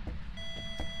 door.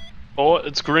 Oh,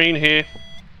 it's green here.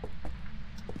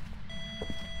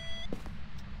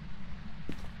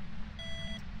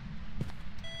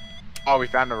 Oh, we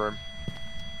found the room.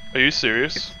 Are you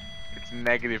serious? It's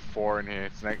 -4 in here.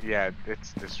 It's yeah,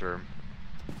 it's this room.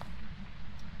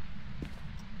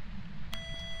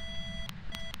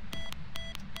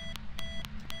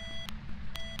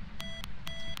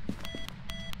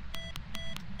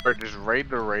 Or just raid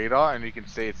the radar and you can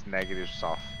see it's negative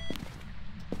stuff.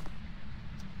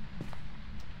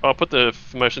 I'll put the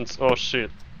motions. Oh shit.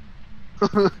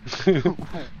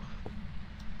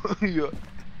 Yeah.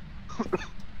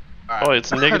 Oh,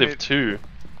 it's -2.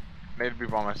 Need to be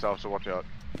by myself, so watch out.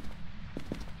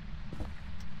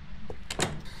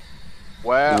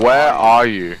 Where are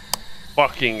you?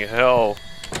 Fucking hell.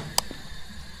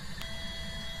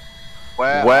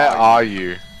 Where are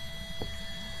you?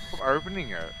 I'm opening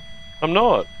it. I'm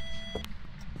not.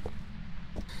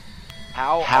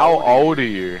 How old are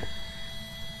you?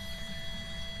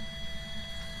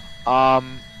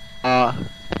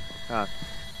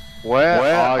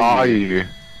 Where are you?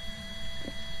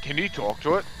 Can you talk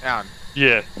to it? Down.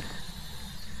 Yeah.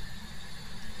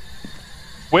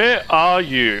 Where are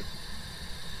you?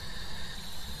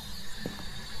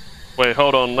 Wait,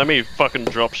 hold on. Let me fucking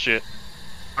drop shit.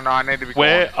 Oh no, I need to be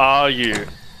Where gone. are you?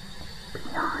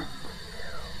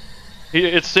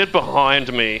 It said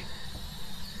behind me.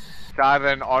 It's either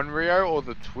an Onryo or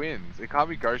the twins. It can't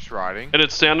be ghost riding. And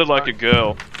it sounded like a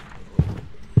girl.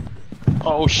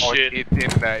 Oh shit. Oh, it's in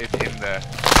there, it's in there.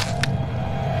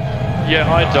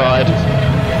 Yeah, I died.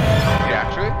 Yeah,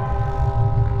 actually?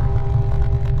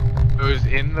 It was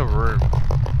in the room.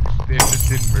 It just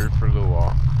didn't move for a little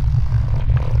while.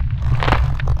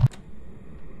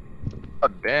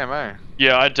 God damn, eh?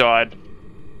 Yeah, I died.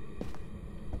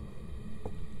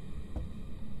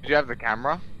 Did you have the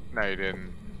camera? No, you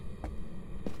didn't.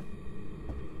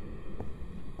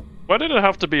 Why did it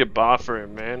have to be a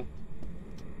bathroom, man?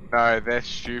 No, they're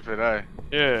stupid, eh?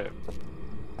 Yeah.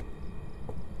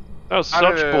 That was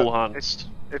such bull hunts.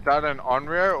 It's either an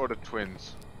Onryo or the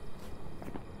twins.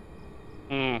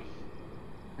 Hmm.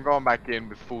 I'm going back in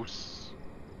with full. Is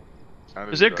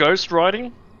there ghost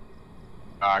riding?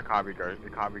 No, it can't be ghost.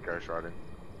 It can't be ghost riding.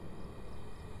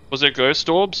 Was there ghost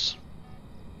orbs?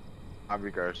 Can't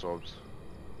be ghost orbs.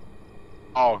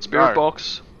 Oh, Spirit no.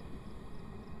 box?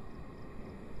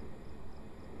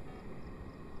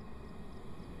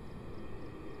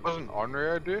 Wasn't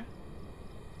Onryo, dude?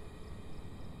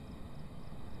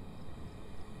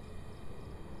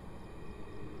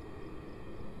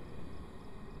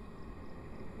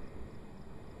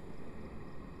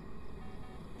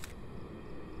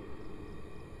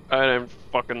 I don't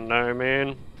fucking know,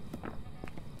 man.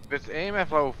 If it's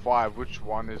EMF level 5, which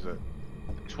one is it?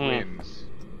 The twins.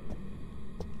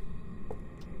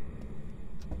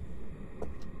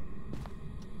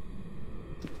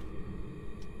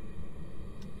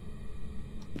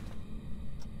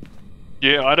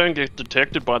 Yeah, I don't get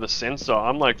detected by the sensor.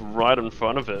 I'm like right in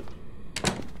front of it.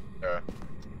 Yeah.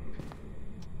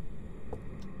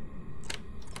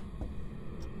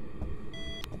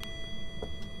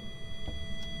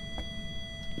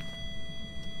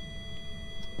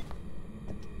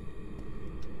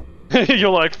 You're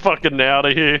like fucking out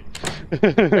of here.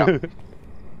 Yeah.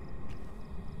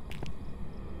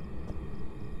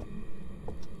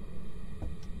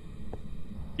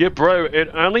 Yeah, bro, it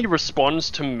only responds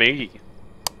to me.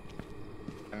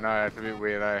 No, that's a bit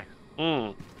weird, eh?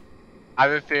 Hmm. I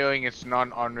have a feeling it's not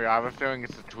Onryo. I have a feeling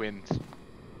it's the twins.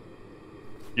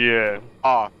 Yeah.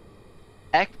 Oh.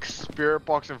 X, spirit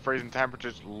box, and freezing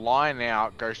temperatures line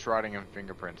out ghost riding and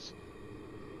fingerprints.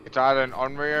 It's either an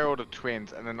Onryo or the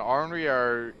twins, and an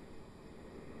Onryo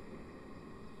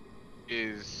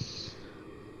is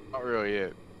not really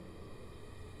it.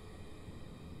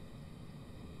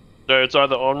 So it's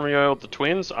either Onryo or the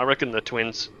twins? I reckon the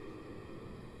twins.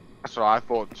 That's what I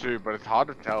thought too, but it's hard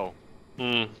to tell.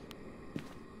 Hmm.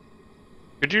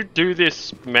 Could you do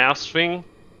this mouse thing?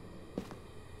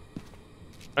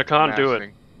 I can't do it.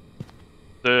 Mousing.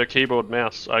 The keyboard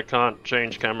mouse. I can't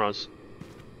change cameras.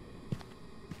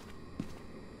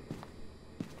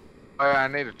 Oh, yeah, I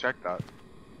need to check that.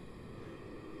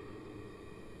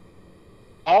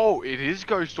 Oh, it is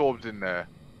ghost orbs in there.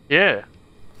 Yeah.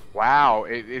 Wow,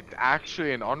 it's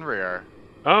actually an Unreal.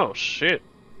 Oh, shit.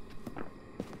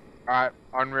 Alright,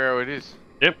 Unreal it is.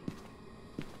 Yep.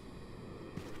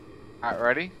 Alright,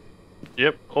 ready?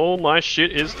 Yep. All my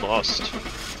shit is lost.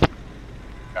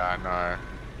 Yeah, no.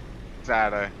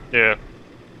 Sad, eh? Yeah.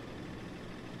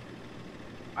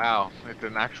 Wow, it's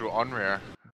an actual Unreal.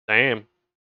 Damn.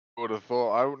 Would have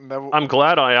thought. I would never. I'm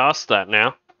glad I asked that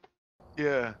now.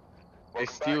 Yeah. They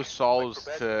steal souls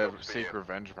to seek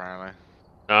revenge, apparently.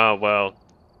 Oh, well.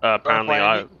 Apparently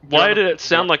play Why did it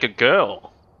sound like a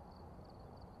girl?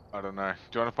 I don't know.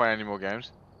 Do you want to play any more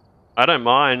games? I don't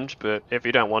mind, but if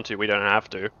you don't want to, we don't have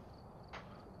to.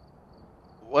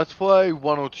 Let's play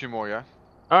one or two more, yeah?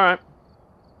 Alright.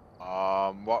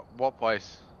 What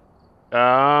place? Do you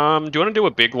want to do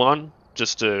a big one?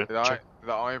 Just to...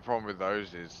 The only problem with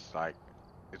those is, like,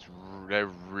 they're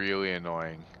really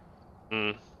annoying.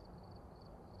 Mm.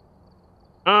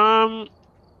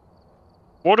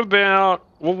 What about...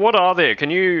 Well, what are there?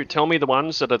 Can you tell me the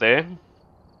ones that are there?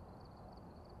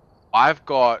 I've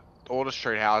got all the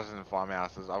street houses and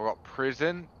farmhouses. I've got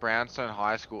prison, Brownstone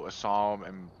High School, Asylum,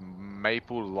 and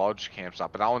Maple Lodge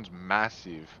campsite, but that one's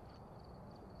massive.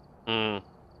 Hmm.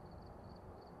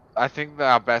 I think that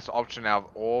our best option out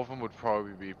of all of them would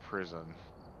probably be prison.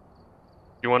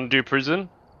 You want to do prison?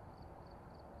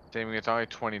 Seeming it's only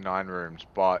 29 rooms,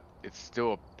 but it's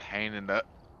still a pain in the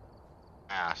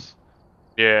ass.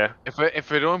 Yeah. If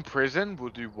we're doing prison, we'll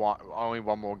do only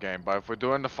one more game. But if we're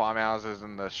doing the farmhouses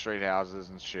and the street houses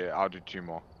and shit, I'll do two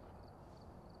more.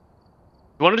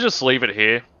 You want to just leave it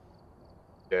here?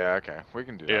 Yeah, okay, we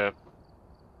can do that. Yeah.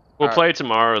 We'll play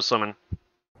tomorrow or something.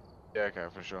 Yeah, okay,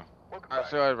 for sure. Alright,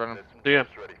 see you later, Brennan. See ya.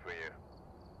 Ready for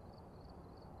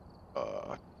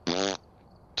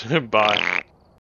you. Bye.